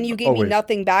with you and you gave me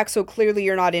nothing back, so clearly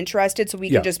you're not interested, so we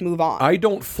can just move on. I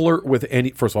don't flirt with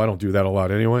first of all, I don't do that a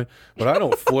lot anyway, but I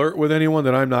don't flirt with anyone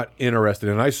that I'm not interested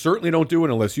in. I certainly don't do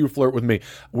it unless you flirt with me.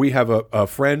 We have a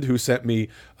friend who sent me,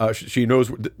 she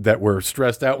knows that we're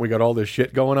stressed out, we got all this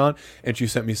shit going on, and she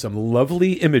sent me some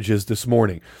lovely images this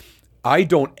morning. I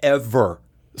don't ever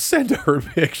send her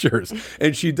pictures,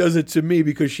 and she does it to me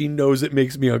because she knows it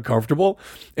makes me uncomfortable,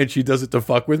 and she does it to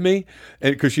fuck with me,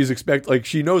 and because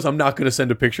she knows I'm not going to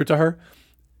send a picture to her,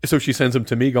 so she sends them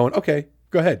to me going, okay,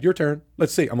 Go ahead, your turn.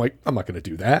 Let's see. I'm like, I'm not going to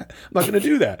do that. I'm not going to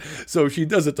do that. So she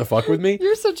does it to fuck with me.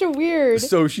 You're such a weird.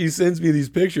 So she sends me these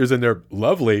pictures and they're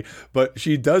lovely, but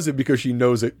she does it because she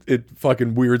knows it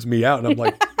fucking weirds me out. And I'm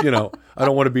like, I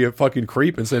don't want to be a fucking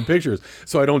creep and send pictures.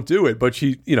 So I don't do it, but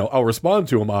I'll respond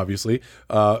to them, obviously.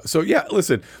 So yeah,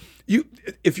 listen,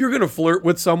 if you're going to flirt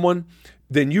with someone,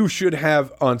 then you should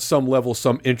have on some level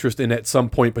some interest in at some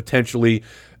point potentially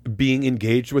being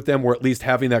engaged with them or at least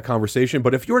having that conversation.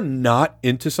 But if you're not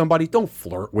into somebody, don't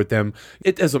flirt with them.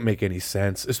 It doesn't make any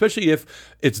sense, especially if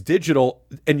it's digital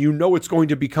and it's going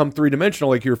to become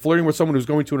three-dimensional. Like you're flirting with someone who's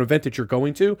going to an event that you're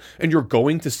going to and you're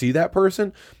going to see that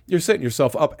person. You're setting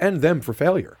yourself up and them for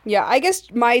failure. Yeah, I guess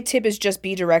my tip is just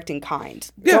be direct and kind.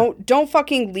 Yeah. Don't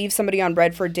fucking leave somebody on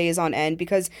red for days on end,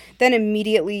 because then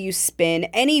immediately you spin.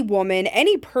 Any woman,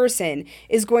 any person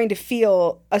is going to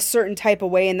feel a certain type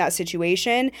of way in that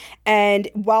situation. And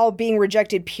while being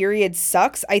rejected, period,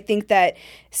 sucks, I think that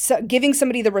giving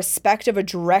somebody the respect of a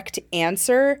direct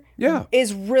answer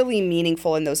is really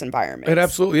meaningful in those environments. It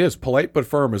absolutely is. Polite but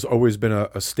firm has always been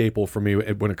a staple for me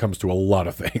when it comes to a lot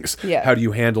of things. Yeah. How do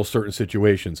you handle certain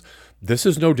situations? This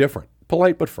is no different.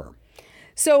 Polite but firm.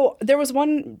 So there was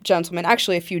one gentleman,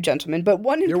 actually a few gentlemen, but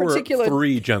one in particular. There were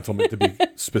 3 gentlemen to be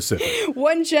specific.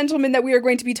 One gentleman that we are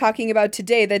going to be talking about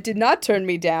today that did not turn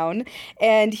me down.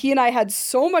 And he and I had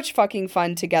so much fucking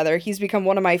fun together. He's become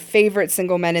one of my favorite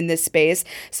single men in this space.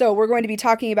 So we're going to be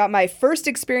talking about my first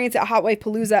experience at Hotwife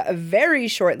Palooza very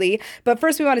shortly. But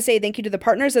first we want to say thank you to the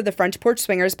partners of the Front Porch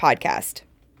Swingers podcast.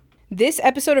 This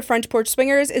episode of Front Porch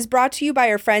Swingers is brought to you by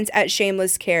our friends at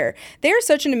Shameless Care. They are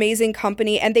such an amazing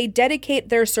company, and they dedicate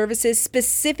their services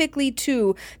specifically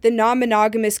to the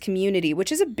non-monogamous community,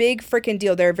 which is a big freaking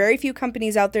deal. There are very few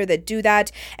companies out there that do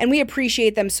that, and we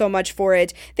appreciate them so much for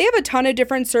it. They have a ton of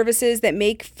different services that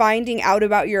make finding out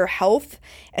about your health,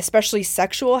 especially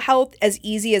sexual health, as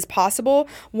easy as possible.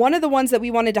 One of the ones that we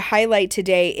wanted to highlight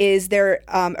today is their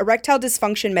erectile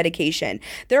dysfunction medication.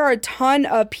 There are a ton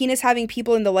of penis-having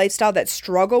people in the lifestyle that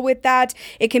struggle with that.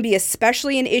 It can be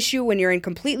especially an issue when you're in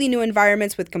completely new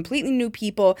environments with completely new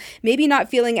people, maybe not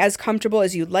feeling as comfortable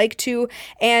as you'd like to.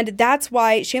 And that's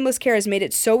why Shameless Care has made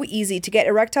it so easy to get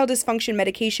erectile dysfunction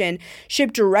medication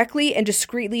shipped directly and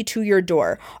discreetly to your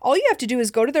door. All you have to do is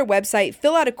go to their website,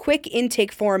 fill out a quick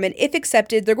intake form, and if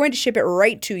accepted, they're going to ship it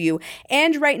right to you.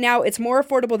 And right now, it's more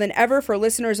affordable than ever for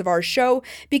listeners of our show,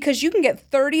 because you can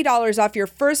get $30 off your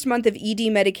first month of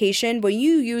ED medication when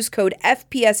you use code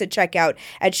FPS at checkout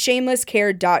at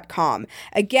shamelesscare.com.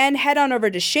 Again, head on over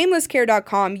to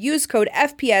shamelesscare.com, use code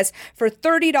FPS for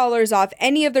 $30 off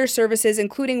any of their services,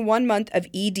 including 1 month of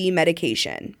ED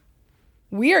medication.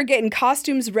 We are getting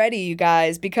costumes ready, you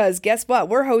guys, because guess what?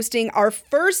 We're hosting our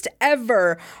first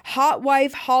ever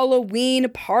Hotwife Halloween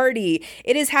party.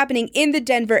 It is happening in the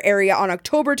Denver area on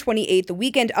October 28th, the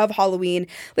weekend of Halloween.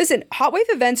 Listen, Hotwife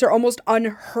events are almost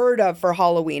unheard of for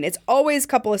Halloween. It's always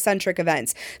couple-centric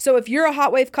events. So if you're a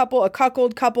Hotwife couple, a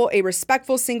cuckold couple, a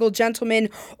respectful single gentleman,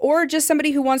 or just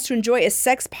somebody who wants to enjoy a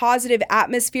sex-positive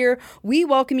atmosphere, we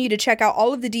welcome you to check out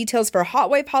all of the details for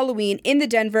Hotwife Halloween in the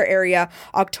Denver area,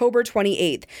 October 28th.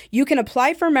 You can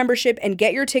apply for membership and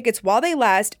get your tickets while they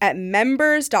last at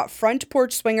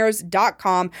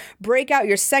members.frontporchswingers.com. Break out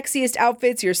your sexiest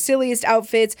outfits, your silliest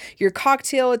outfits, your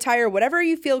cocktail attire, whatever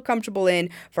you feel comfortable in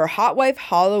for Hotwife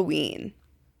Halloween.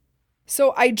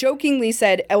 So I jokingly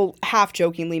said, half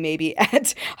jokingly maybe,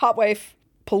 at Hotwife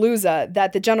Palooza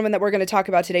that the gentleman that we're going to talk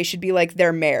about today should be like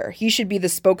their mayor. He should be the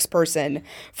spokesperson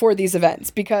for these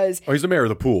events, because he's the mayor of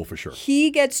the pool for sure.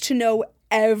 He gets to know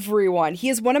everyone. He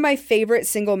is one of my favorite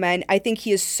single men. I think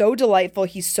he is so delightful.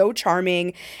 He's so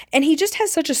charming, and he just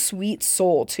has such a sweet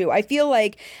soul too. I feel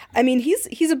like,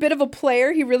 he's a bit of a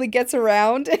player. He really gets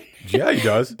around. Yeah, he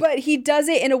does. But he does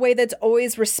it in a way that's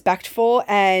always respectful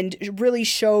and really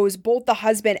shows both the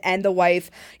husband and the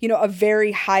wife, a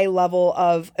very high level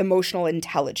of emotional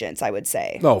intelligence, I would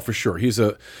say. No, for sure. He's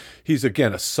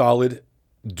again a solid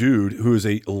dude who is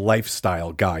a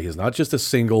lifestyle guy. He's not just a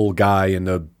single guy in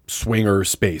the swinger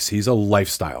space. He's a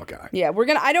lifestyle guy. Yeah,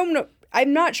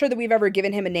 I'm not sure that we've ever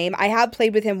given him a name. I have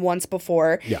played with him once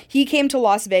before. Yeah. He came to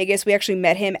Las Vegas. We actually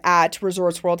met him at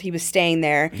Resorts World. He was staying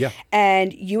there. Yeah.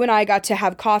 And you and I got to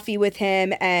have coffee with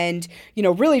him and,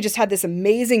 really just had this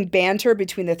amazing banter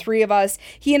between the three of us.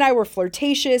 He and I were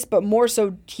flirtatious, but more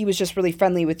so he was just really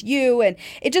friendly with you. And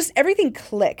everything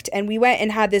clicked. And we went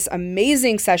and had this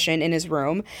amazing session in his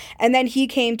room. And then he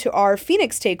came to our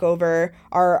Phoenix takeover,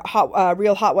 our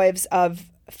Real Hotwives of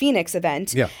Phoenix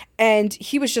event. Yeah. And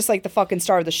he was just like the fucking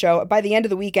star of the show. By the end of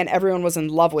the weekend, everyone was in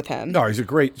love with him. No, he's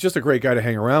just a great guy to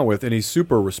hang around with, and he's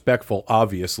super respectful,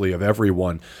 obviously, of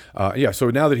everyone. So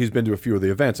now that he's been to a few of the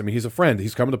events, I mean, he's a friend.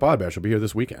 He's coming to Pod Bash. He'll be here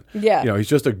this weekend. Yeah. He's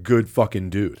just a good fucking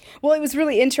dude. Well, it was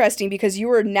really interesting because you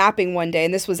were napping one day,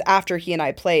 and this was after he and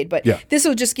I played, but this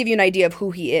will just give you an idea of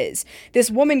who he is.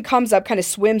 This woman comes up, kind of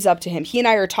swims up to him. He and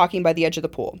I are talking by the edge of the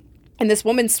pool, and this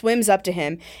woman swims up to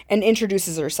him and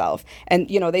introduces herself, and,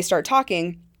 they start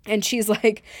talking. And she's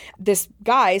like, this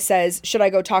guy says, should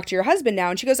I go talk to your husband now?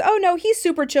 And she goes, oh, no, he's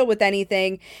super chill with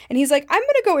anything. And he's like, I'm going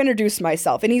to go introduce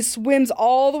myself. And he swims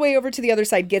all the way over to the other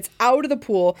side, gets out of the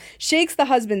pool, shakes the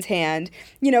husband's hand.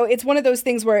 It's one of those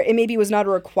things where it maybe was not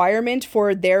a requirement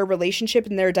for their relationship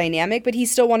and their dynamic, but he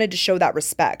still wanted to show that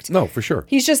respect. No, for sure.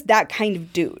 He's just that kind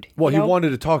of dude. Well, he wanted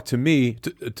to talk to me,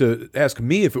 to ask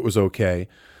me if it was okay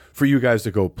for you guys to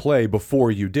go play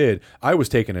before you did. I was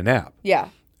taking a nap. Yeah.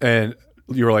 And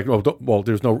you were like, well,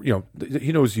 there's no,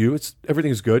 he knows you.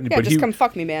 Everything's good. Yeah, but just come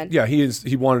fuck me, man. Yeah,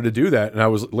 he wanted to do that.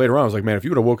 And later on, I was like, man, if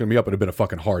you would have woken me up, it'd have been a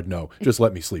fucking hard no. Just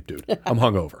let me sleep, dude. I'm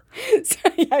hungover. So,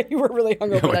 yeah, you were really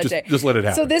hungover that day. Just let it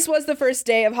happen. So this was the first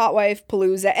day of Hotwife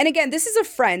Palooza. And again, this is a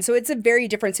friend, so it's a very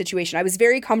different situation. I was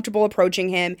very comfortable approaching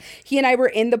him. He and I were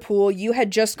in the pool. You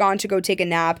had just gone to go take a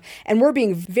nap, and we're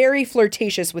being very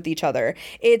flirtatious with each other.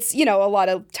 It's, a lot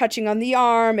of touching on the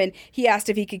arm, and he asked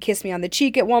if he could kiss me on the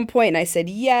cheek at one point, and I said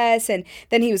yes, and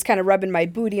then he was kind of rubbing my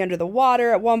booty under the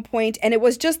water at one point, and it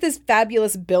was just this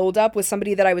fabulous buildup with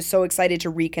somebody that I was so excited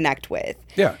to reconnect with.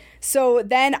 Yeah. So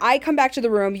then I come back to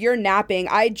the room, you're napping,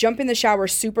 I jump in the shower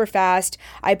super fast,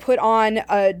 I put on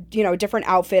a different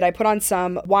outfit, I put on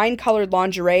some wine-colored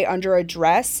lingerie under a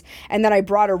dress, and then I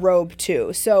brought a robe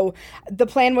too. So the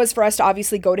plan was for us to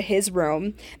obviously go to his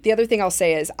room. The other thing I'll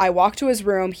say is, I walk to his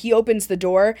room, he opens the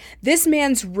door, this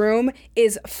man's room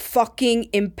is fucking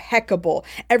impeccable.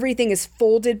 Everything is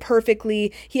folded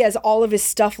perfectly, he has all of his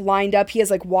stuff lined up, he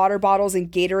has like water bottles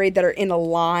and Gatorade that are in a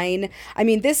line. I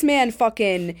mean, this man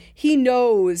he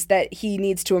knows that he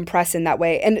needs to impress in that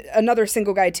way. And another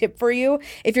single guy tip for you,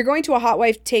 if you're going to a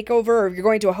Hotwife takeover or if you're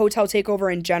going to a hotel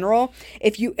takeover in general,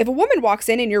 if a woman walks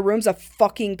in and your room's a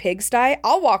fucking pigsty,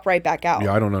 I'll walk right back out.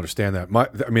 Yeah, I don't understand that.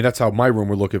 That's how my room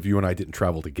would look if you and I didn't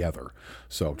travel together.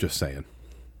 So just saying.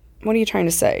 What are you trying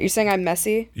to say? You're saying I'm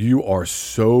messy? You are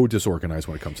so disorganized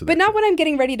when it comes to that. But not when I'm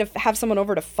getting ready to have someone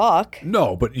over to fuck.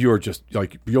 No, but you're just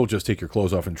like, you'll just take your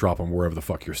clothes off and drop them wherever the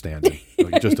fuck you're standing.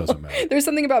 Like, it just doesn't matter. There's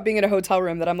something about being in a hotel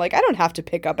room that I'm like, I don't have to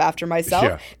pick up after myself.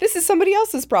 Yeah. This is somebody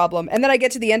else's problem. And then I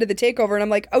get to the end of the takeover and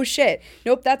I'm like, oh shit.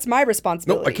 Nope, that's my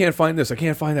responsibility. No, I can't find this. I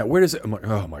can't find that. Where does it? I'm like,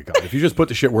 oh my God. If you just put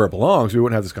the shit where it belongs, we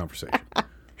wouldn't have this conversation.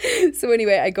 So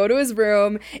anyway, I go to his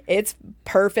room. It's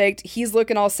perfect. He's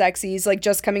looking all sexy. He's like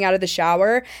just coming out of the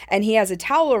shower and he has a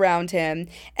towel around him.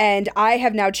 And I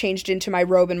have now changed into my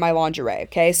robe and my lingerie.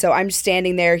 Okay. So I'm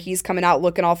standing there. He's coming out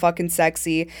looking all fucking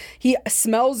sexy. He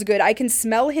smells good. I can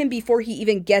smell him before he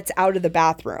even gets out of the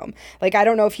bathroom. Like, I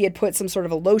don't know if he had put some sort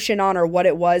of a lotion on or what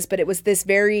it was, but it was this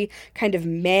very kind of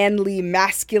manly,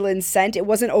 masculine scent. It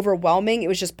wasn't overwhelming. It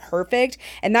was just perfect.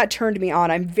 And that turned me on.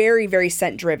 I'm very, very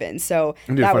scent driven. So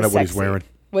that find was out what sexy. he's wearing.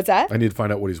 What's that? I need to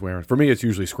find out what he's wearing. For me, it's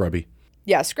usually scrubby.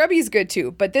 Yeah, scrubby's good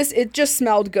too, but it just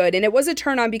smelled good, and it was a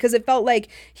turn on because it felt like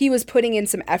he was putting in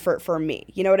some effort for me.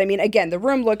 You know what I mean? Again, the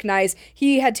room looked nice.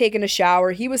 He had taken a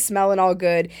shower. He was smelling all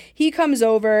good. He comes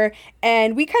over,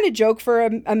 and we kind of joke for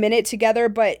a minute together,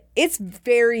 but it's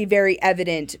very, very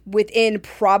evident within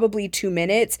probably 2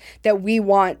 minutes that we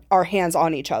want our hands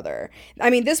on each other. I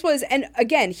mean, and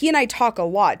again, he and I talk a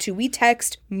lot too. We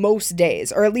text most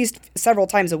days, or at least several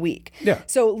times a week. Yeah.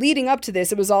 So leading up to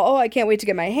this, it was all, I can't wait to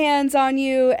get my hands on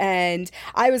you. And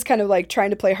I was kind of like trying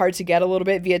to play hard to get a little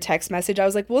bit via text message. I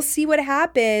was like, we'll see what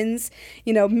happens.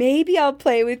 Maybe I'll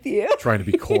play with you. Trying to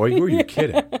be coy? Who are you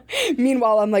kidding?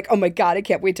 Meanwhile, I'm like, oh my God, I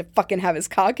can't wait to fucking have his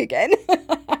cock again.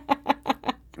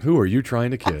 Who are you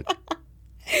trying to kid?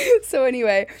 So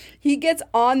anyway, he gets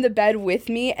on the bed with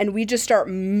me and we just start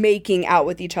making out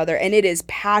with each other, and it is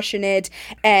passionate.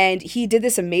 And he did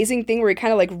this amazing thing where he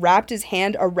kind of like wrapped his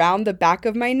hand around the back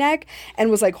of my neck and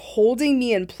was like holding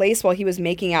me in place while he was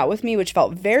making out with me, which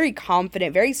felt very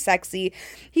confident, very sexy.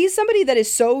 He's somebody that is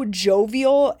so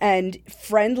jovial and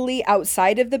friendly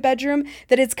outside of the bedroom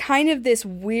that it's kind of this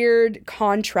weird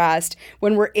contrast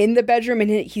when we're in the bedroom and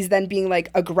he's then being like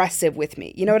aggressive with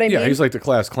me. You know what I mean? Yeah, he's like the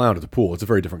class clown at the pool. It's a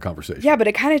very different conversation. Yeah, but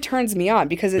it kind of turns me on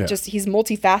because he's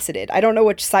multifaceted. I don't know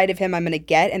which side of him I'm going to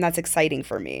get, and that's exciting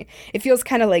for me. It feels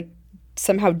kind of like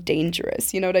somehow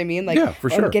dangerous. You know what I mean? Like, yeah, for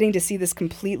sure. I'm getting to see this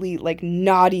completely like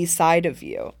naughty side of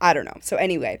you. I don't know. So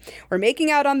anyway, we're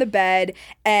making out on the bed,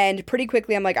 and pretty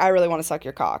quickly I'm like, I really want to suck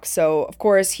your cock. So of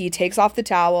course he takes off the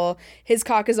towel. His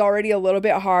cock is already a little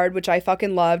bit hard, which I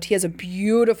fucking loved. He has a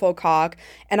beautiful cock,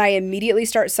 and I immediately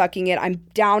start sucking it. I'm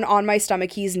down on my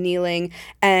stomach. He's kneeling,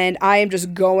 and I am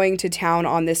just going to town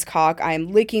on this cock. I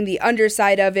am licking the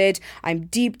underside of it. I'm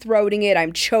deep throating it.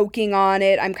 I'm choking on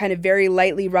it. I'm kind of very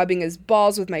lightly rubbing his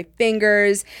balls with my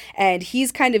fingers, and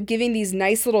he's kind of giving these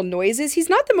nice little noises. He's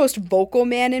not the most vocal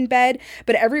man in bed,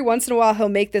 but every once in a while he'll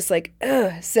make this like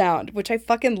ugh sound, which I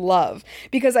fucking love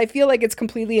because I feel like it's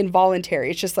completely involuntary.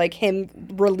 It's just like him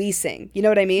releasing. You know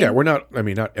what I mean? Yeah,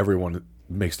 not everyone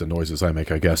makes the noises I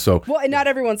make, I guess. So well, and not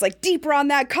everyone's like deeper on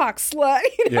that cock, slut.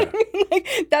 You know what I mean?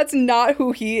 Like, that's not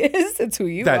who he is. It's who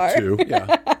you are. That too.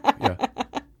 Yeah. Yeah.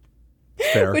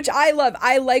 Fair. Which I love.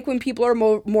 I like when people are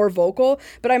more vocal,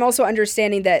 but I'm also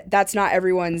understanding that that's not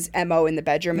everyone's MO in the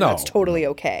bedroom, and that's totally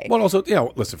okay. Well, also,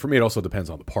 listen, for me, it also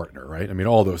depends on the partner, right? I mean,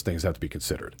 all those things have to be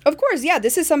considered. Of course, yeah.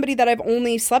 This is somebody that I've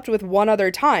only slept with one other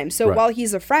time. So while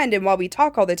he's a friend and while we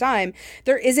talk all the time,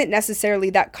 there isn't necessarily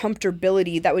that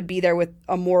comfortability that would be there with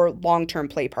a more long-term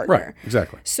play partner. Right,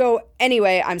 exactly. So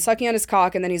anyway, I'm sucking on his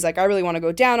cock, and then he's like, I really want to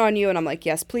go down on you. And I'm like,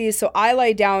 yes, please. So I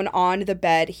lie down on the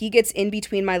bed. He gets in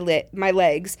between my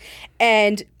legs,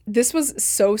 and this was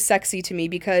so sexy to me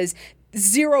because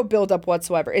zero buildup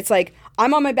whatsoever. It's like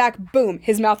I'm on my back, boom,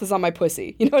 his mouth is on my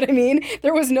pussy. You know what I mean?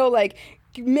 There was no like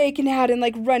making out and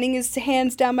like running his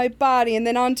hands down my body and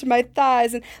then onto my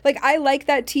thighs, and like I like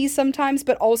that tease sometimes,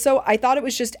 but also I thought it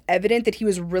was just evident that he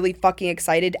was really fucking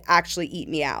excited to actually eat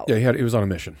me out. Yeah, he was on a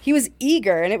mission. He was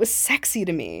eager, and it was sexy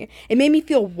to me. It made me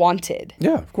feel wanted.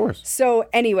 Yeah, of course. So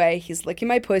anyway, he's licking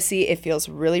my pussy. It feels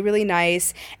really, really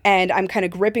nice, and I'm kind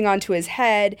of gripping onto his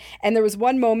head, and there was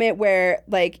one moment where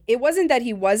like it wasn't that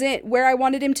he wasn't where I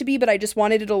wanted him to be, but I just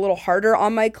wanted it a little harder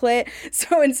on my clit.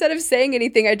 So instead of saying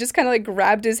anything, I just kind of like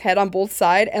grabbed his head on both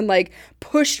sides and like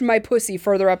pushed my pussy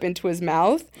further up into his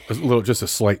mouth. Just a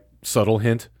slight subtle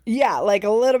hint. Yeah, like a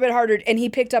little bit harder. And he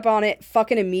picked up on it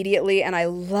fucking immediately. And I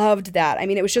loved that. I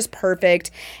mean, it was just perfect.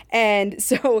 And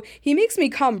so he makes me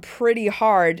come pretty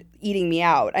hard eating me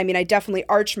out. I mean, I definitely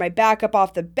arched my back up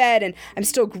off the bed, and I'm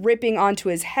still gripping onto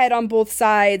his head on both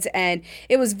sides. And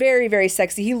it was very, very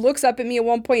sexy. He looks up at me at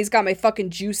one point. He's got my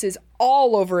fucking juices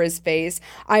all over his face.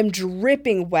 I'm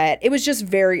dripping wet. It was just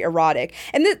very erotic.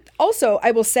 And also,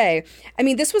 I will say, I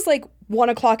mean, this was like 1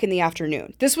 o'clock in the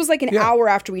afternoon. This was like an hour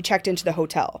after we checked into the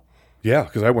hotel. Yeah,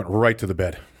 because I went right to the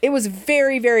bed. It was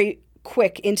very, very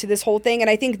quick into this whole thing, and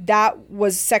I think that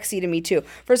was sexy to me too.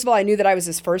 First of all, I knew that I was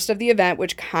his first of the event,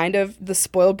 which kind of the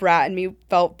spoiled brat in me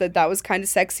felt that was kind of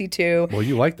sexy too. Well,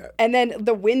 you like that. And then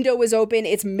the window was open.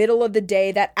 It's middle of the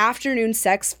day. That afternoon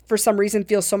sex for some reason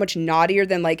feels so much naughtier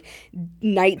than like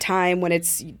nighttime when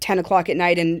it's 10 o'clock at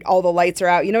night and all the lights are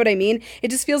out. You know what I mean?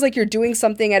 It just feels like you're doing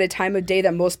something at a time of day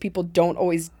that most people don't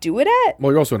always do it at.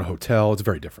 Well, you're also in a hotel. It's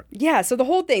very different. Yeah, so the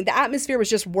whole thing, the atmosphere was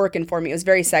just working for me. It was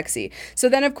very sexy. So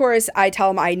then, of course, I tell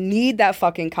him I need that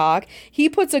fucking cock. He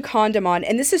puts a condom on,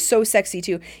 and this is so sexy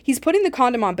too. He's putting the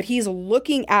condom on, but he's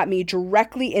looking at me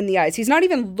directly in the eyes. He's not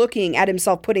even looking at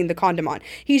himself putting the condom on.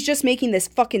 He's just making this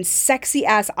fucking sexy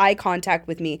ass eye contact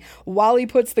with me while he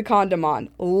puts the condom on.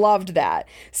 Loved that.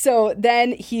 So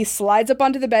then he slides up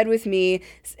onto the bed with me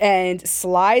and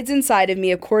slides inside of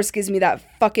me. Of course, gives me that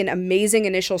fucking amazing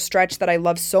initial stretch that I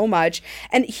love so much.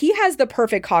 And he has the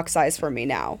perfect cock size for me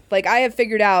now. Like, I have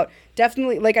figured out,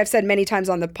 definitely, like I've said many times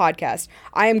on the podcast,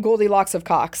 I am Goldilocks of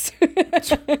cocks.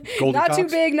 Not too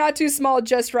big, not too small,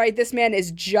 just right. This man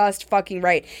is just fucking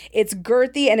right. It's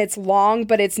girthy and it's long,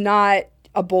 but it's not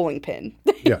a bowling pin.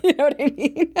 Yeah. You know what I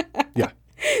mean? Yeah.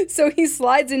 So he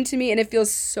slides into me and it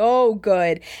feels so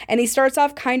good. And he starts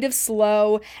off kind of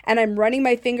slow, and I'm running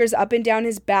my fingers up and down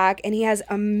his back, and he has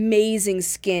amazing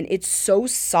skin. It's so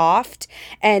soft,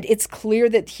 and it's clear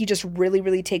that he just really,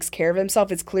 really takes care of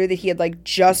himself. It's clear that he had like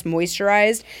just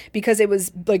moisturized because it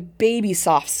was like baby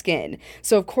soft skin.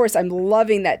 So of course I'm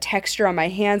loving that texture on my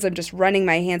hands. I'm just running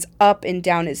my hands up and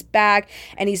down his back,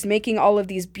 and he's making all of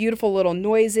these beautiful little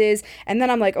noises. And then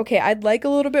I'm like, okay, I'd like a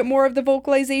little bit more of the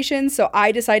vocalization. So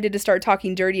I decided to start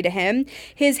talking dirty to him.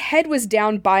 His head was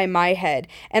down by my head,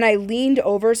 and I leaned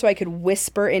over so I could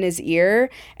whisper in his ear,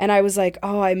 and I was like,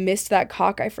 oh, I missed that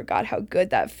cock. I forgot how good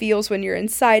that feels when you're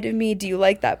inside of me. Do you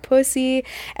like that pussy?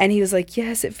 And he was like,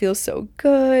 yes, it feels so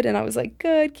good. And I was like,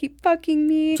 good, keep fucking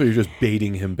me. So you're just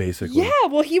baiting him, basically. Yeah,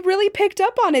 well, he really picked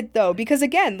up on it, though, because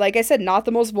again, like I said, not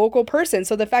the most vocal person.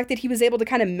 So the fact that he was able to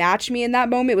kind of match me in that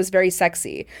moment was very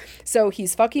sexy. So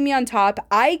he's fucking me on top.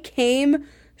 I came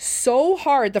so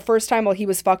hard the first time while he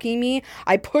was fucking me.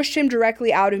 I pushed him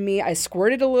directly out of me. I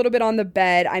squirted a little bit on the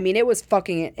bed. I mean, it was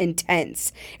fucking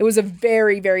intense. It was a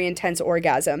very, very intense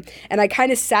orgasm. And I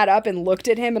kind of sat up and looked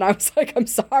at him and I was like, I'm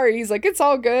sorry. He's like, it's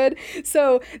all good.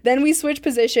 So then we switched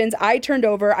positions. I turned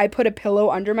over. I put a pillow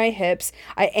under my hips.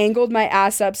 I angled my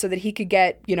ass up so that he could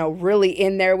get, you know, really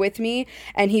in there with me.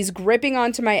 And he's gripping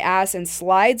onto my ass and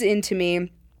slides into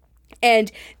me.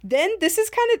 And then things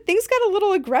got a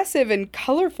little aggressive and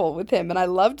colorful with him. And I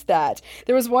loved that.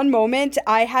 There was one moment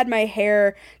I had my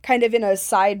hair kind of in a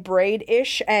side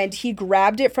braid-ish and he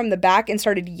grabbed it from the back and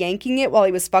started yanking it while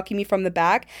he was fucking me from the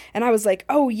back. And I was like,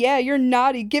 oh yeah, you're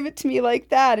naughty. Give it to me like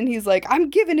that. And he's like, I'm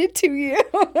giving it to you.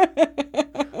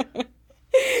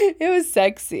 It was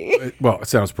sexy. Well, it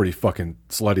sounds pretty fucking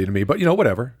slutty to me, but you know,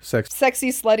 whatever. Sexy,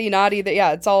 slutty, naughty.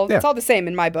 It's all the same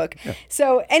in my book. Yeah.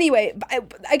 So anyway,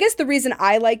 I guess the reason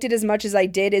I liked it as much as I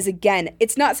did is, again,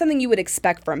 it's not something you would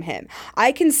expect from him.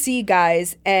 I can see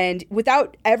guys, and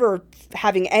without ever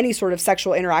having any sort of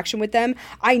sexual interaction with them,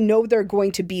 I know they're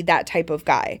going to be that type of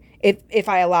guy. If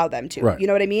I allow them to, right. You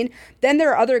know what I mean? Then there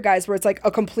are other guys where it's like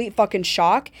a complete fucking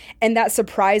shock, and that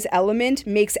surprise element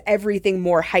makes everything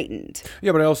more heightened.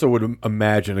 Yeah, but I also would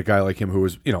imagine a guy like him who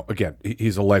is, you know, again,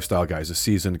 he's a lifestyle guy, he's a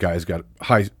seasoned guy, he's got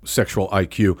high sexual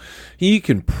IQ. He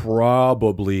can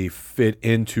probably fit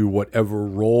into whatever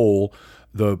role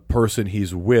the person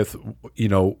he's with, you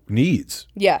know, needs.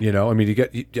 Yeah. You know, I mean,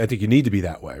 I think you need to be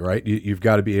that way, right? You've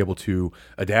got to be able to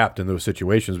adapt in those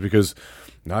situations because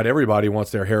not everybody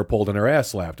wants their hair pulled and their ass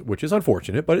slapped, which is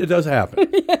unfortunate, but it does happen.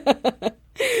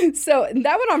 So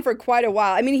that went on for quite a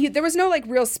while. I mean, there was no like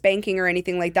real spanking or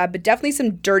anything like that, but definitely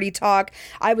some dirty talk.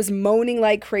 I was moaning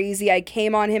like crazy. I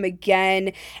came on him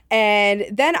again. And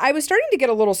then I was starting to get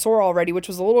a little sore already, which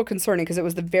was a little concerning because it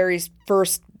was the very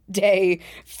first day,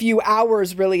 few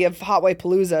hours really of Hotwife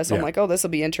Palooza. So yeah. I'm like, oh, this will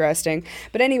be interesting.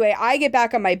 But anyway, I get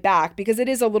back on my back because it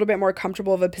is a little bit more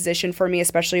comfortable of a position for me,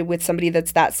 especially with somebody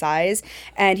that's that size.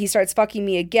 And he starts fucking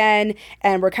me again,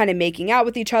 and we're kind of making out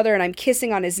with each other, and I'm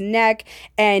kissing on his neck.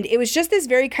 And it was just this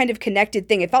very kind of connected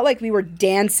thing. It felt like we were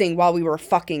dancing while we were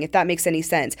fucking, if that makes any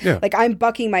sense. Yeah. Like I'm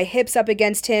bucking my hips up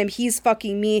against him. He's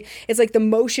fucking me. It's like the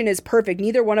motion is perfect.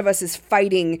 Neither one of us is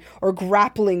fighting or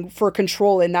grappling for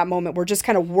control in that moment. We're just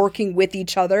kind of working with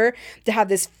each other to have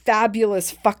this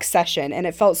fabulous fuck session, and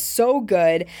it felt so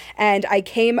good. And I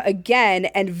came again,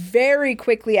 and very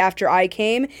quickly after I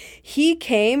came, he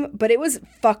came, but it was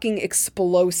fucking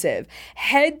explosive.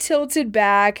 Head tilted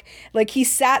back, like he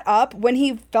sat up when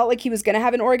he felt like he was gonna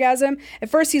have an orgasm. At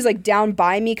first he's like down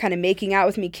by me, kind of making out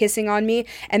with me, kissing on me,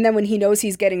 and then when he knows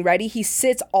he's getting ready, he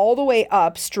sits all the way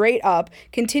up, straight up,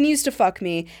 continues to fuck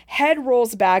me, head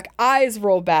rolls back, eyes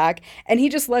roll back, and he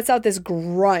just lets out this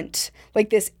grunt, like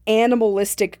this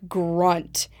animalistic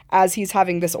grunt as he's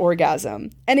having this orgasm.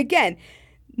 And again,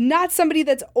 not somebody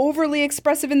that's overly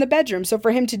expressive in the bedroom. So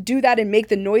for him to do that and make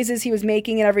the noises he was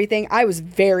making and everything, I was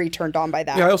very turned on by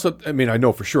that. Yeah, I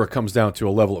know for sure it comes down to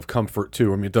a level of comfort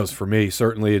too. I mean, it does for me,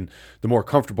 certainly. And the more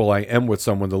comfortable I am with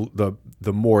someone,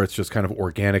 the more it's just kind of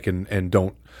organic and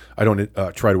I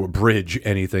don't try to abridge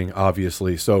anything,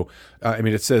 obviously. So, I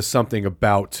mean, it says something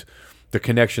about the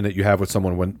connection that you have with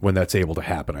someone when that's able to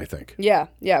happen, I think. Yeah,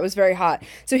 it was very hot.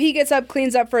 So he gets up,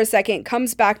 cleans up for a second,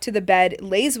 comes back to the bed,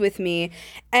 lays with me.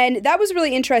 And that was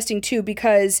really interesting too,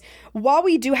 because while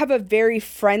we do have a very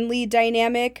friendly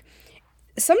dynamic,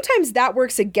 sometimes that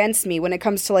works against me when it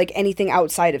comes to like anything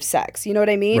outside of sex. You know what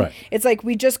I mean? Right. It's like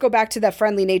we just go back to that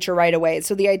friendly nature right away.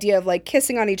 So the idea of like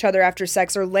kissing on each other after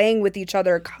sex or laying with each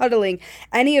other, cuddling,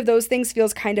 any of those things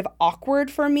feels kind of awkward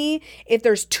for me if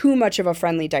there's too much of a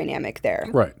friendly dynamic there.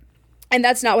 Right. And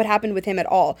that's not what happened with him at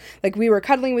all. Like we were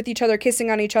cuddling with each other,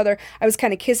 kissing on each other. I was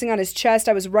kind of kissing on his chest.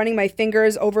 I was running my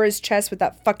fingers over his chest with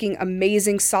that fucking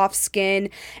amazing soft skin.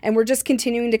 And we're just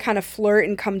continuing to kind of flirt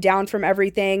and come down from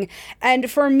everything.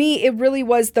 And for me, it really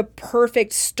was the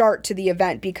perfect start to the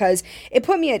event because it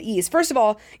put me at ease. First of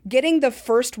all, getting the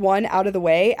first one out of the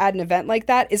way at an event like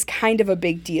that is kind of a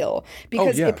big deal.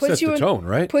 Because it puts sets you the tone,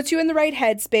 right? Puts you in the right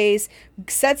headspace,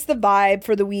 sets the vibe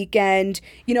for the weekend.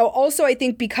 You know, also I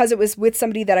think because it was with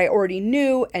somebody that I already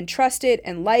knew and trusted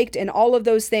and liked and all of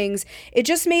those things, it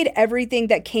just made everything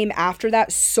that came after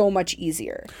that so much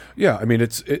easier. Yeah, I mean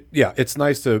it's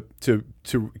nice to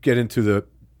get into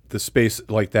the space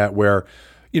like that where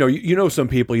you know some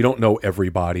people, you don't know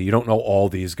everybody, you don't know all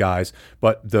these guys,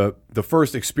 but the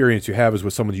first experience you have is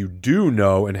with someone you do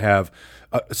know and have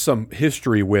some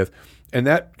history with. And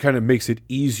that kind of makes it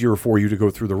easier for you to go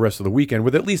through the rest of the weekend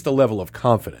with at least a level of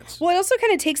confidence. Well, it also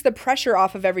kind of takes the pressure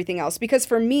off of everything else, because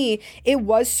for me, it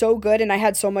was so good and I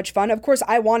had so much fun. Of course,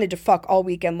 I wanted to fuck all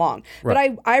weekend long.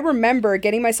 Right. But I remember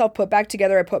getting myself put back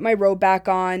together. I put my robe back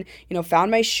on, found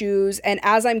my shoes. And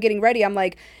as I'm getting ready, I'm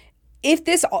like, if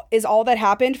this is all that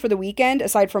happened for the weekend,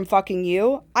 aside from fucking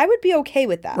you, I would be okay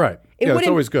with that. Right. It's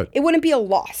always good. It wouldn't be a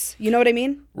loss. You know what I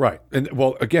mean? Right. And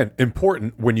well, again,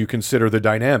 important when you consider the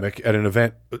dynamic at an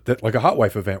event that, like a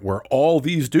Hotwife event, where all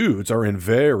these dudes are in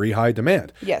very high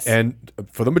demand. Yes. And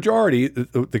for the majority,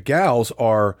 the gals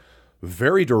are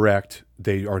very direct.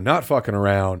 They are not fucking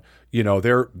around.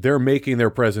 They're making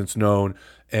their presence known.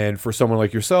 And for someone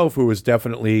like yourself, who is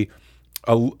definitely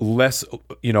a less,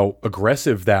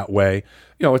 aggressive that way,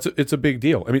 it's a big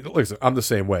deal. I mean, listen, I'm the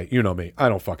same way. You know me. I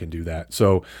don't fucking do that.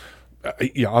 So,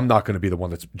 I'm not going to be the one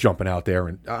that's jumping out there,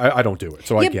 and I don't do it.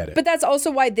 So I get it. But that's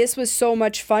also why this was so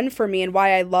much fun for me, and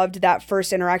why I loved that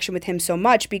first interaction with him so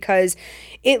much, because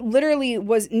it literally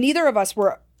was, neither of us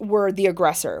were the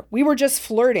aggressor. We were just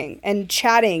flirting and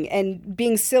chatting and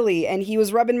being silly, and he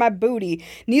was rubbing my booty.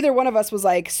 Neither one of us was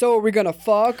like, so are we gonna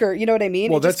fuck, or you know what I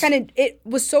mean? Well, it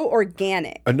was so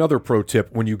organic. Another pro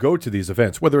tip when you go to these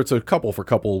events, whether it's a couple for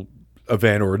couple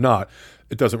event or not,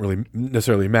 it doesn't really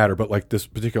necessarily matter, but like this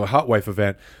particular Hotwife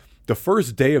event, the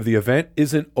first day of the event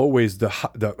isn't always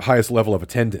the highest level of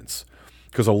attendance,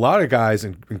 because a lot of guys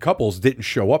and couples didn't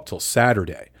show up till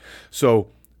Saturday. So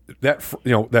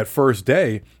that first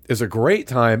day is a great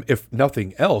time, if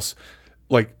nothing else,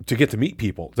 like to get to meet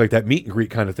people, like that meet and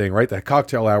greet kind of thing, right? That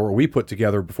cocktail hour we put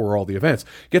together before all the events,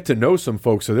 get to know some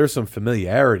folks, so there's some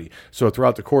familiarity. So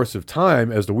throughout the course of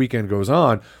time, as the weekend goes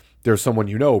on, there's someone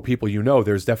people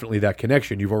there's definitely that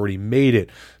connection. You've already made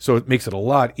it. So it makes it a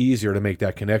lot easier to make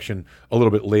that connection a little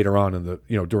bit later on in the,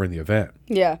 during the event.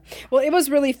 Yeah. Well, it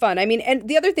was really fun. I mean, and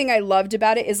the other thing I loved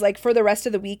about it is, like, for the rest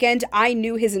of the weekend, I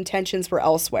knew his intentions were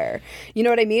elsewhere. You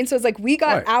know what I mean? So it's like, we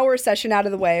got our session out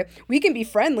of the way. We can be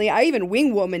friendly. I even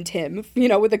wing-womaned him,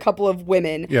 with a couple of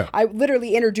women. Yeah. I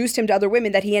literally introduced him to other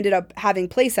women that he ended up having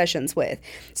play sessions with.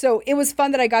 So it was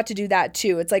fun that I got to do that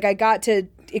too. It's like, I got to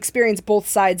experience both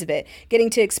sides of it, getting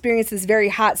to experience this very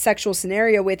hot sexual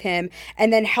scenario with him,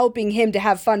 and then helping him to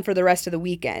have fun for the rest of the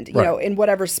weekend, in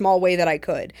whatever small way that I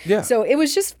could. Yeah. So it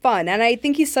was just fun. And I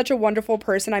think he's such a wonderful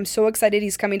person. I'm so excited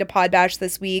he's coming to Pod Bash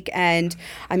this week, and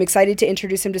I'm excited to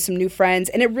introduce him to some new friends.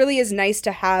 And it really is nice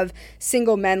to have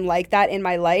single men like that in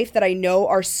my life that I know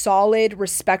are solid,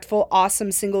 respectful,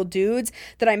 awesome single dudes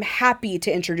that I'm happy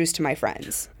to introduce to my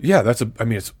friends. Yeah, it's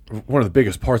one of the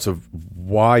biggest parts of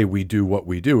why we do what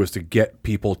we do, is to get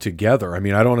people together. I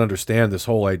mean, I don't understand this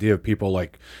whole idea of people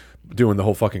like doing the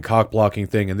whole fucking cock blocking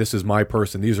thing, and this is my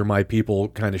person, these are my people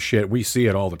kind of shit. We see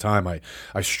it all the time. I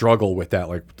struggle with that.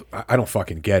 Like, I don't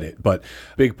fucking get it. But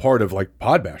big part of like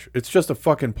Pod Bash, it's just a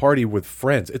fucking party with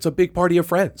friends. It's a big party of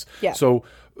friends. Yeah. So,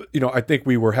 I think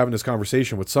we were having this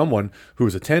conversation with someone who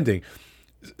was attending.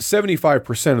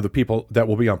 75% of the people that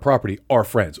will be on property are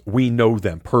friends. We know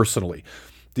them personally.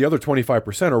 The other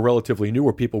 25% are relatively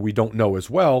newer people we don't know as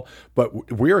well,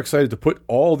 but we're excited to put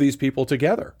all these people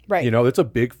together. Right. It's a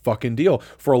big fucking deal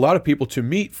for a lot of people to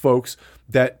meet folks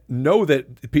that know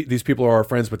that these people are our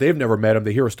friends, but they've never met them.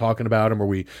 They hear us talking about them, or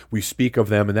we speak of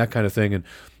them and that kind of thing. And,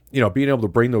 being able to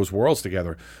bring those worlds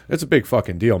together, it's a big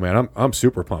fucking deal, man. I'm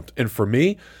super pumped. And for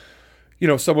me,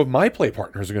 some of my play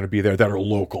partners are going to be there that are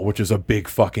local, which is a big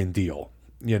fucking deal.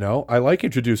 I like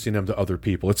introducing them to other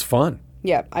people. It's fun.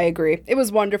 Yeah, I agree. It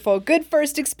was wonderful. Good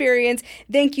first experience.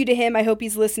 Thank you to him. I hope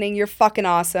he's listening. You're fucking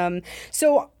awesome.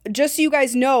 So just so you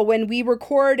guys know, when we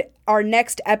record our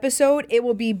next episode, it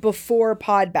will be before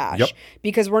Pod Bash. Yep.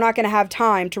 Because we're not going to have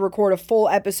time to record a full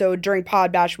episode during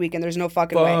Pod Bash weekend. There's no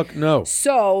fucking way. Fuck no.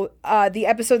 So the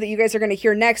episode that you guys are going to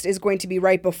hear next is going to be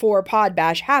right before Pod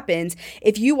Bash happens.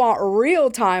 If you want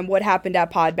real time what happened at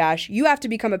Pod Bash, you have to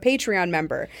become a Patreon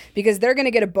member, because they're going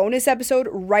to get a bonus episode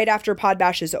right after Pod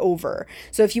Bash is over.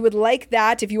 So if you would like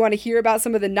that, if you want to hear about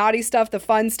some of the naughty stuff, the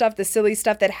fun stuff, the silly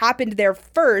stuff that happened there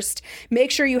first,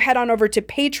 make sure you head on over to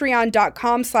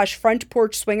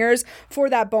patreon.com/frontporchswingers for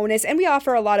that bonus. And we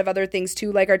offer a lot of other things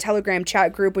too, like our Telegram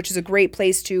chat group, which is a great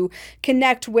place to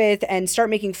connect with and start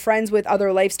making friends with other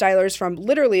lifestylers from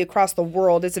literally across the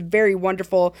world. It's a very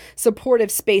wonderful,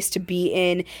 supportive space to be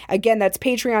in. Again, that's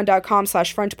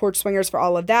patreon.com/frontporchswingers for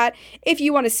all of that. If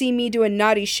you want to see me doing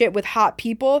naughty shit with hot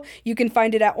people, you can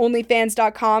find it at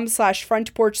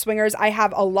onlyfans.com/frontporchswingers. I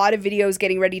have a lot of videos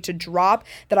getting ready to drop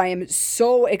that I am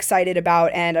so excited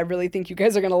about, and I really think you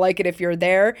guys are going to like it if you're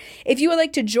there. If you would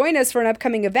like to join us for an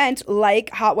upcoming event like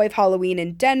Hotwife Halloween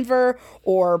in Denver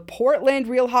or Portland,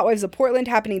 Real Hotwives of Portland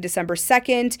happening December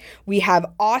 2nd. We have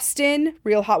Austin,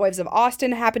 Real Hotwives of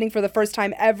Austin happening for the first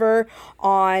time ever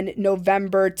on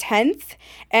November 10th,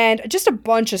 and just a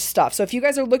bunch of stuff. So if you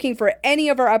guys are looking for any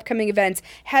of our upcoming events,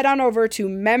 head on over to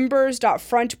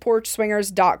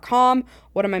members.frontporchswingers.com.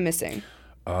 What am I missing?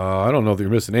 I don't know that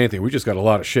you're missing anything. We just got a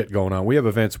lot of shit going on. We have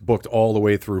events booked all the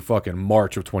way through fucking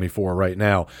March of 24 right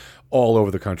now, all over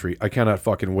the country. I cannot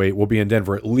fucking wait. We'll be in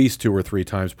Denver at least 2 or 3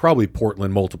 times, probably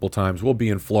Portland multiple times. We'll be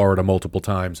in Florida multiple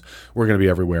times. We're going to be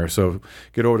everywhere. So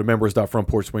get over to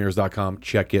members.frontporchswingers.com.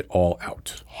 Check it all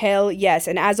out. Hell yes.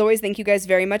 And as always, thank you guys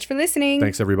very much for listening.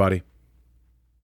 Thanks, everybody.